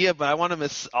the idea, but I want them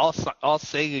as all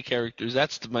Sega characters.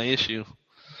 That's my issue.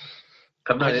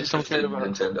 I'm not interested in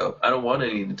Nintendo. I don't want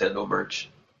any Nintendo merch.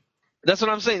 That's what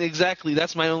I'm saying. Exactly.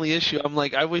 That's my only issue. I'm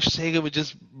like, I wish Sega would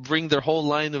just bring their whole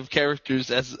line of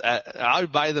characters. I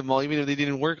would buy them all, even if they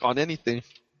didn't work on anything.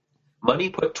 Money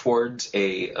put towards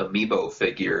a Amiibo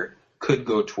figure could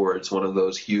go towards one of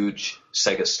those huge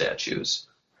Sega statues.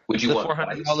 Would you the want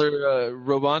 $400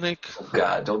 Robotnik? Oh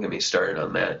God, don't get me started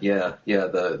on that. Yeah,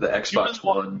 the Xbox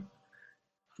One.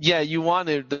 Yeah, you want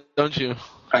it, don't you?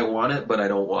 I want it, but I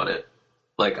don't want it.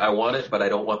 Like, I want it, but I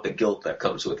don't want the guilt that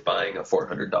comes with buying a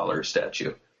 $400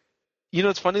 statue. You know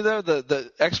what's funny, though?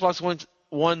 The Xbox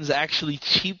One's actually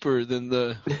cheaper than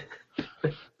the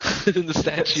than the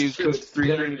statue. It's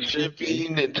 $350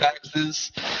 shipping and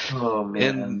taxes. Oh,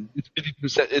 man. And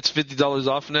it's $50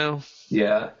 off now.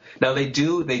 Yeah. Now, they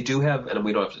do have, and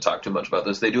we don't have to talk too much about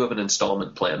this, they do have an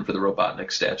installment plan for the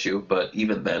Robotnik statue, but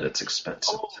even then it's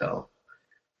expensive as hell.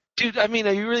 Dude, I mean,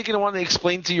 are you really going to want to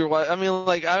explain to your wife? I mean,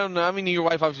 like, I don't know. I mean, your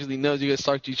wife obviously knows you guys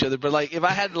talk to each other. But, like, if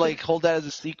I had to, like, hold that as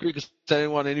a secret because I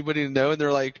didn't want anybody to know, and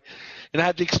they're like, and I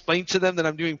had to explain to them that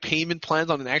I'm doing payment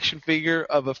plans on an action figure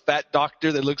of a fat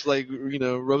doctor that looks like,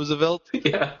 Roosevelt.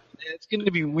 Yeah. It's going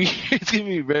to be weird. It's going to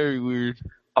be very weird.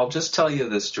 I'll just tell you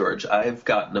this, George. I've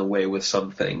gotten away with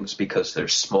some things because they're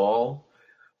small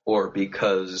or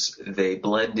because they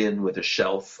blend in with a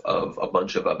shelf of a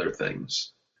bunch of other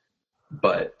things.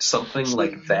 But something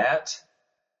like that,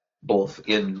 both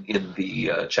in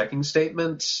the checking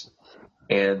statements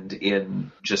and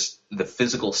in just the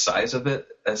physical size of it,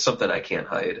 that's something I can't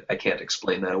hide. I can't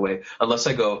explain that away. Unless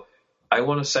I go, I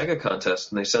won a Sega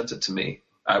contest and they sent it to me.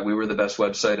 We were the best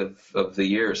website of the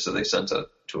year, so they sent it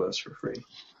to us for free.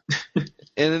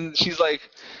 And then she's like,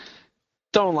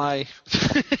 don't lie.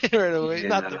 Right away. Yeah.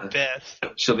 Not the best.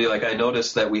 She'll be like, I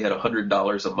noticed that we had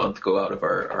 $100 a month go out of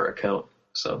our account,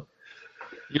 so...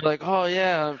 You're like, oh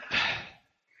yeah,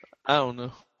 I don't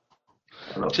know.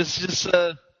 Just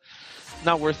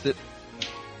not worth it.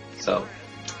 So,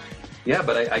 yeah,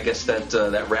 but I guess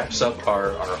that wraps up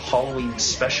our Halloween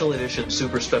special edition,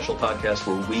 super special podcast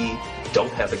where we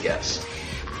don't have a guest.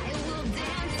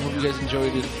 I hope you guys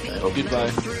enjoyed it. Goodbye.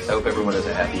 I hope everyone has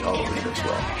a happy Halloween as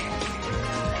well.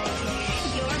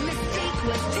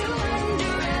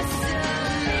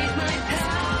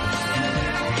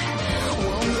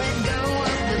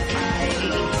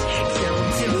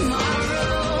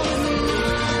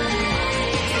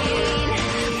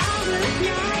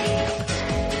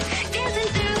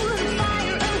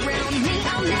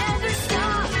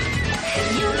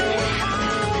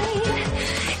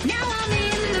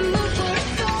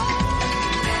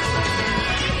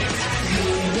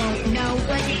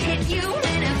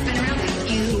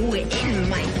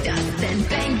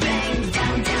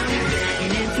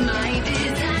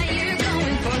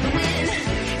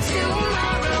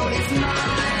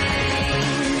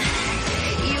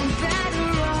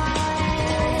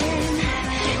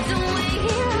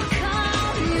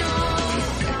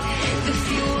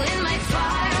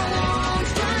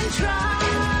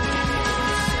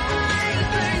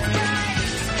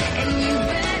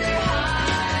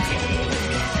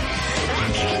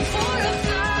 For a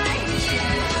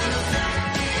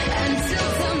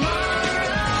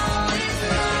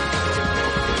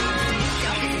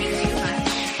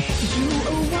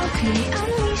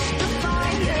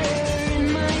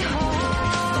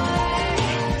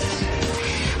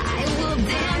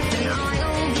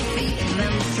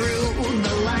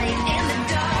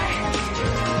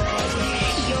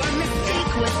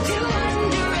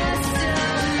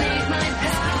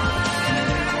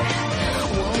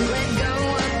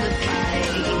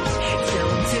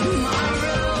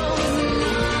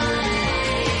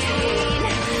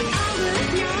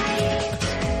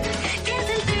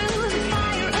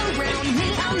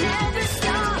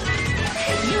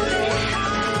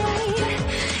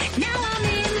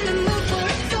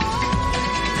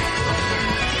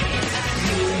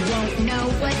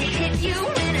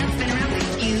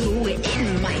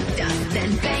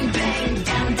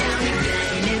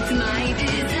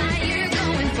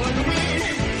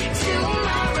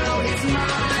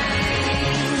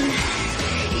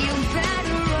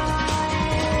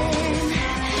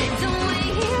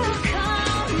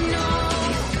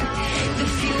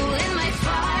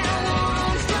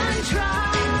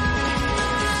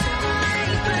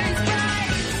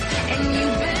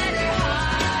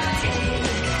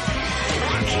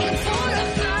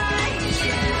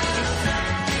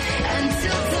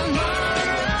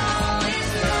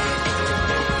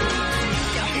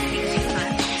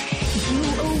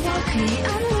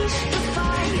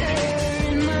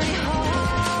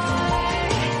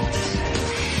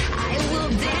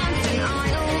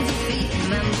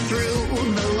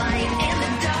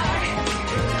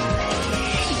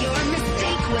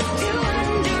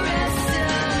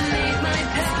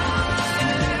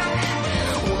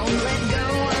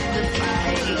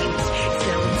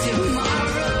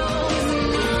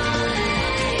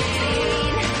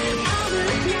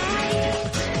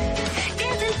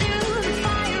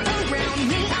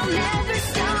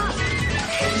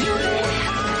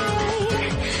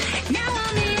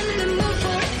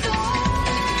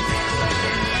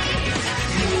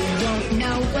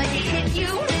hit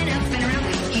you and I spin around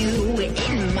with you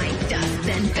in my dust.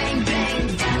 Then bang, bang,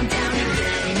 down, down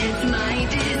again. It's my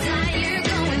desire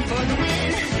going for the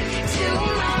win.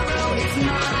 Tomorrow is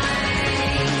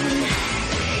mine.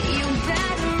 You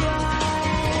better run.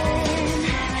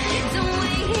 Don't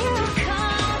wait, here I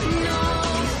come, no.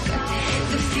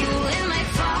 The fuel in my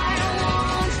fire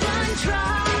won't run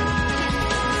dry.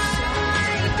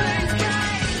 Burns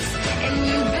bright, and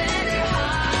you better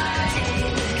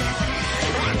hide.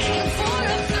 I came for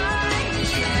a fight,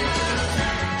 yeah.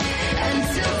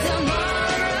 Until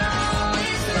tomorrow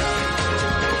is mine.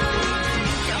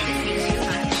 Don't miss me too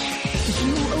much.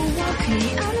 You awoke me,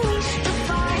 unleashed the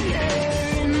fire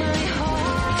in my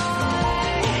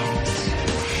heart.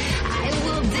 I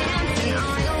will dance and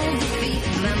I'll defeat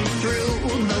them through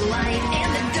the light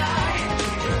and the dark.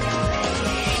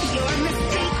 Your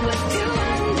mistake was to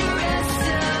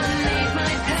underestimate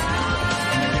my power.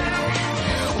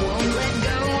 Won't let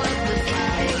go of the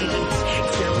fight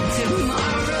till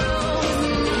tomorrow's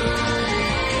mine.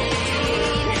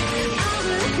 Out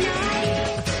of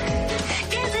night,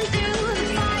 dancing through the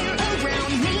fire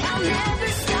around me. I'll never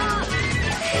stop.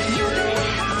 You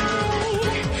better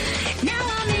hide. Now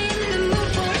I'm in the mood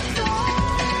for a fight.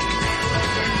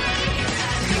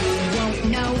 You won't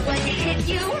know what hit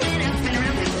you when I spin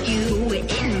around with you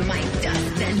in my dust.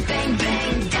 Then bang,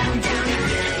 bang, down, down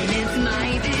again. It's my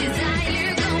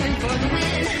desire going for the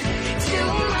win.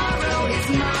 Tomorrow is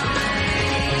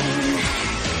mine.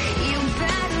 You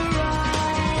better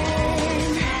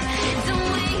run. Don't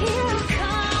wait, here I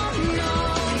come, no.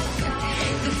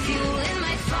 The fuel in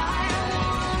my fire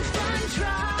won't run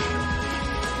dry.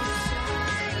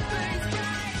 Burns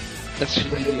bright. That should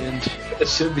be the end. It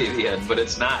should be the end, but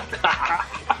it's not.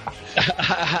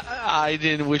 I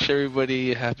didn't wish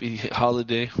everybody a happy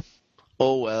holiday.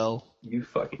 Oh well. You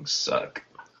fucking suck.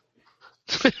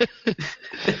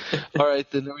 All right,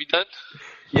 then are we done?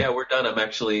 Yeah, we're done. I'm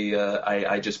actually,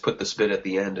 I just put the spit at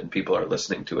the end and people are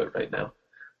listening to it right now.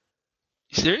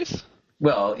 You serious?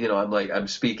 Well, I'm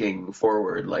speaking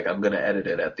forward, like I'm going to edit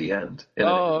it at the end. And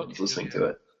Oh, everyone's listening to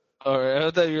it. All right,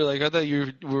 I thought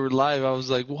you were live. I was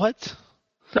like, what?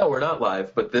 No, we're not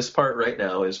live, but this part right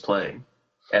now is playing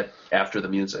after the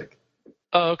music.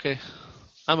 Oh, okay.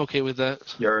 I'm okay with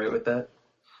that. You all right with that?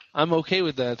 I'm okay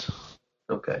with that.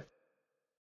 Okay.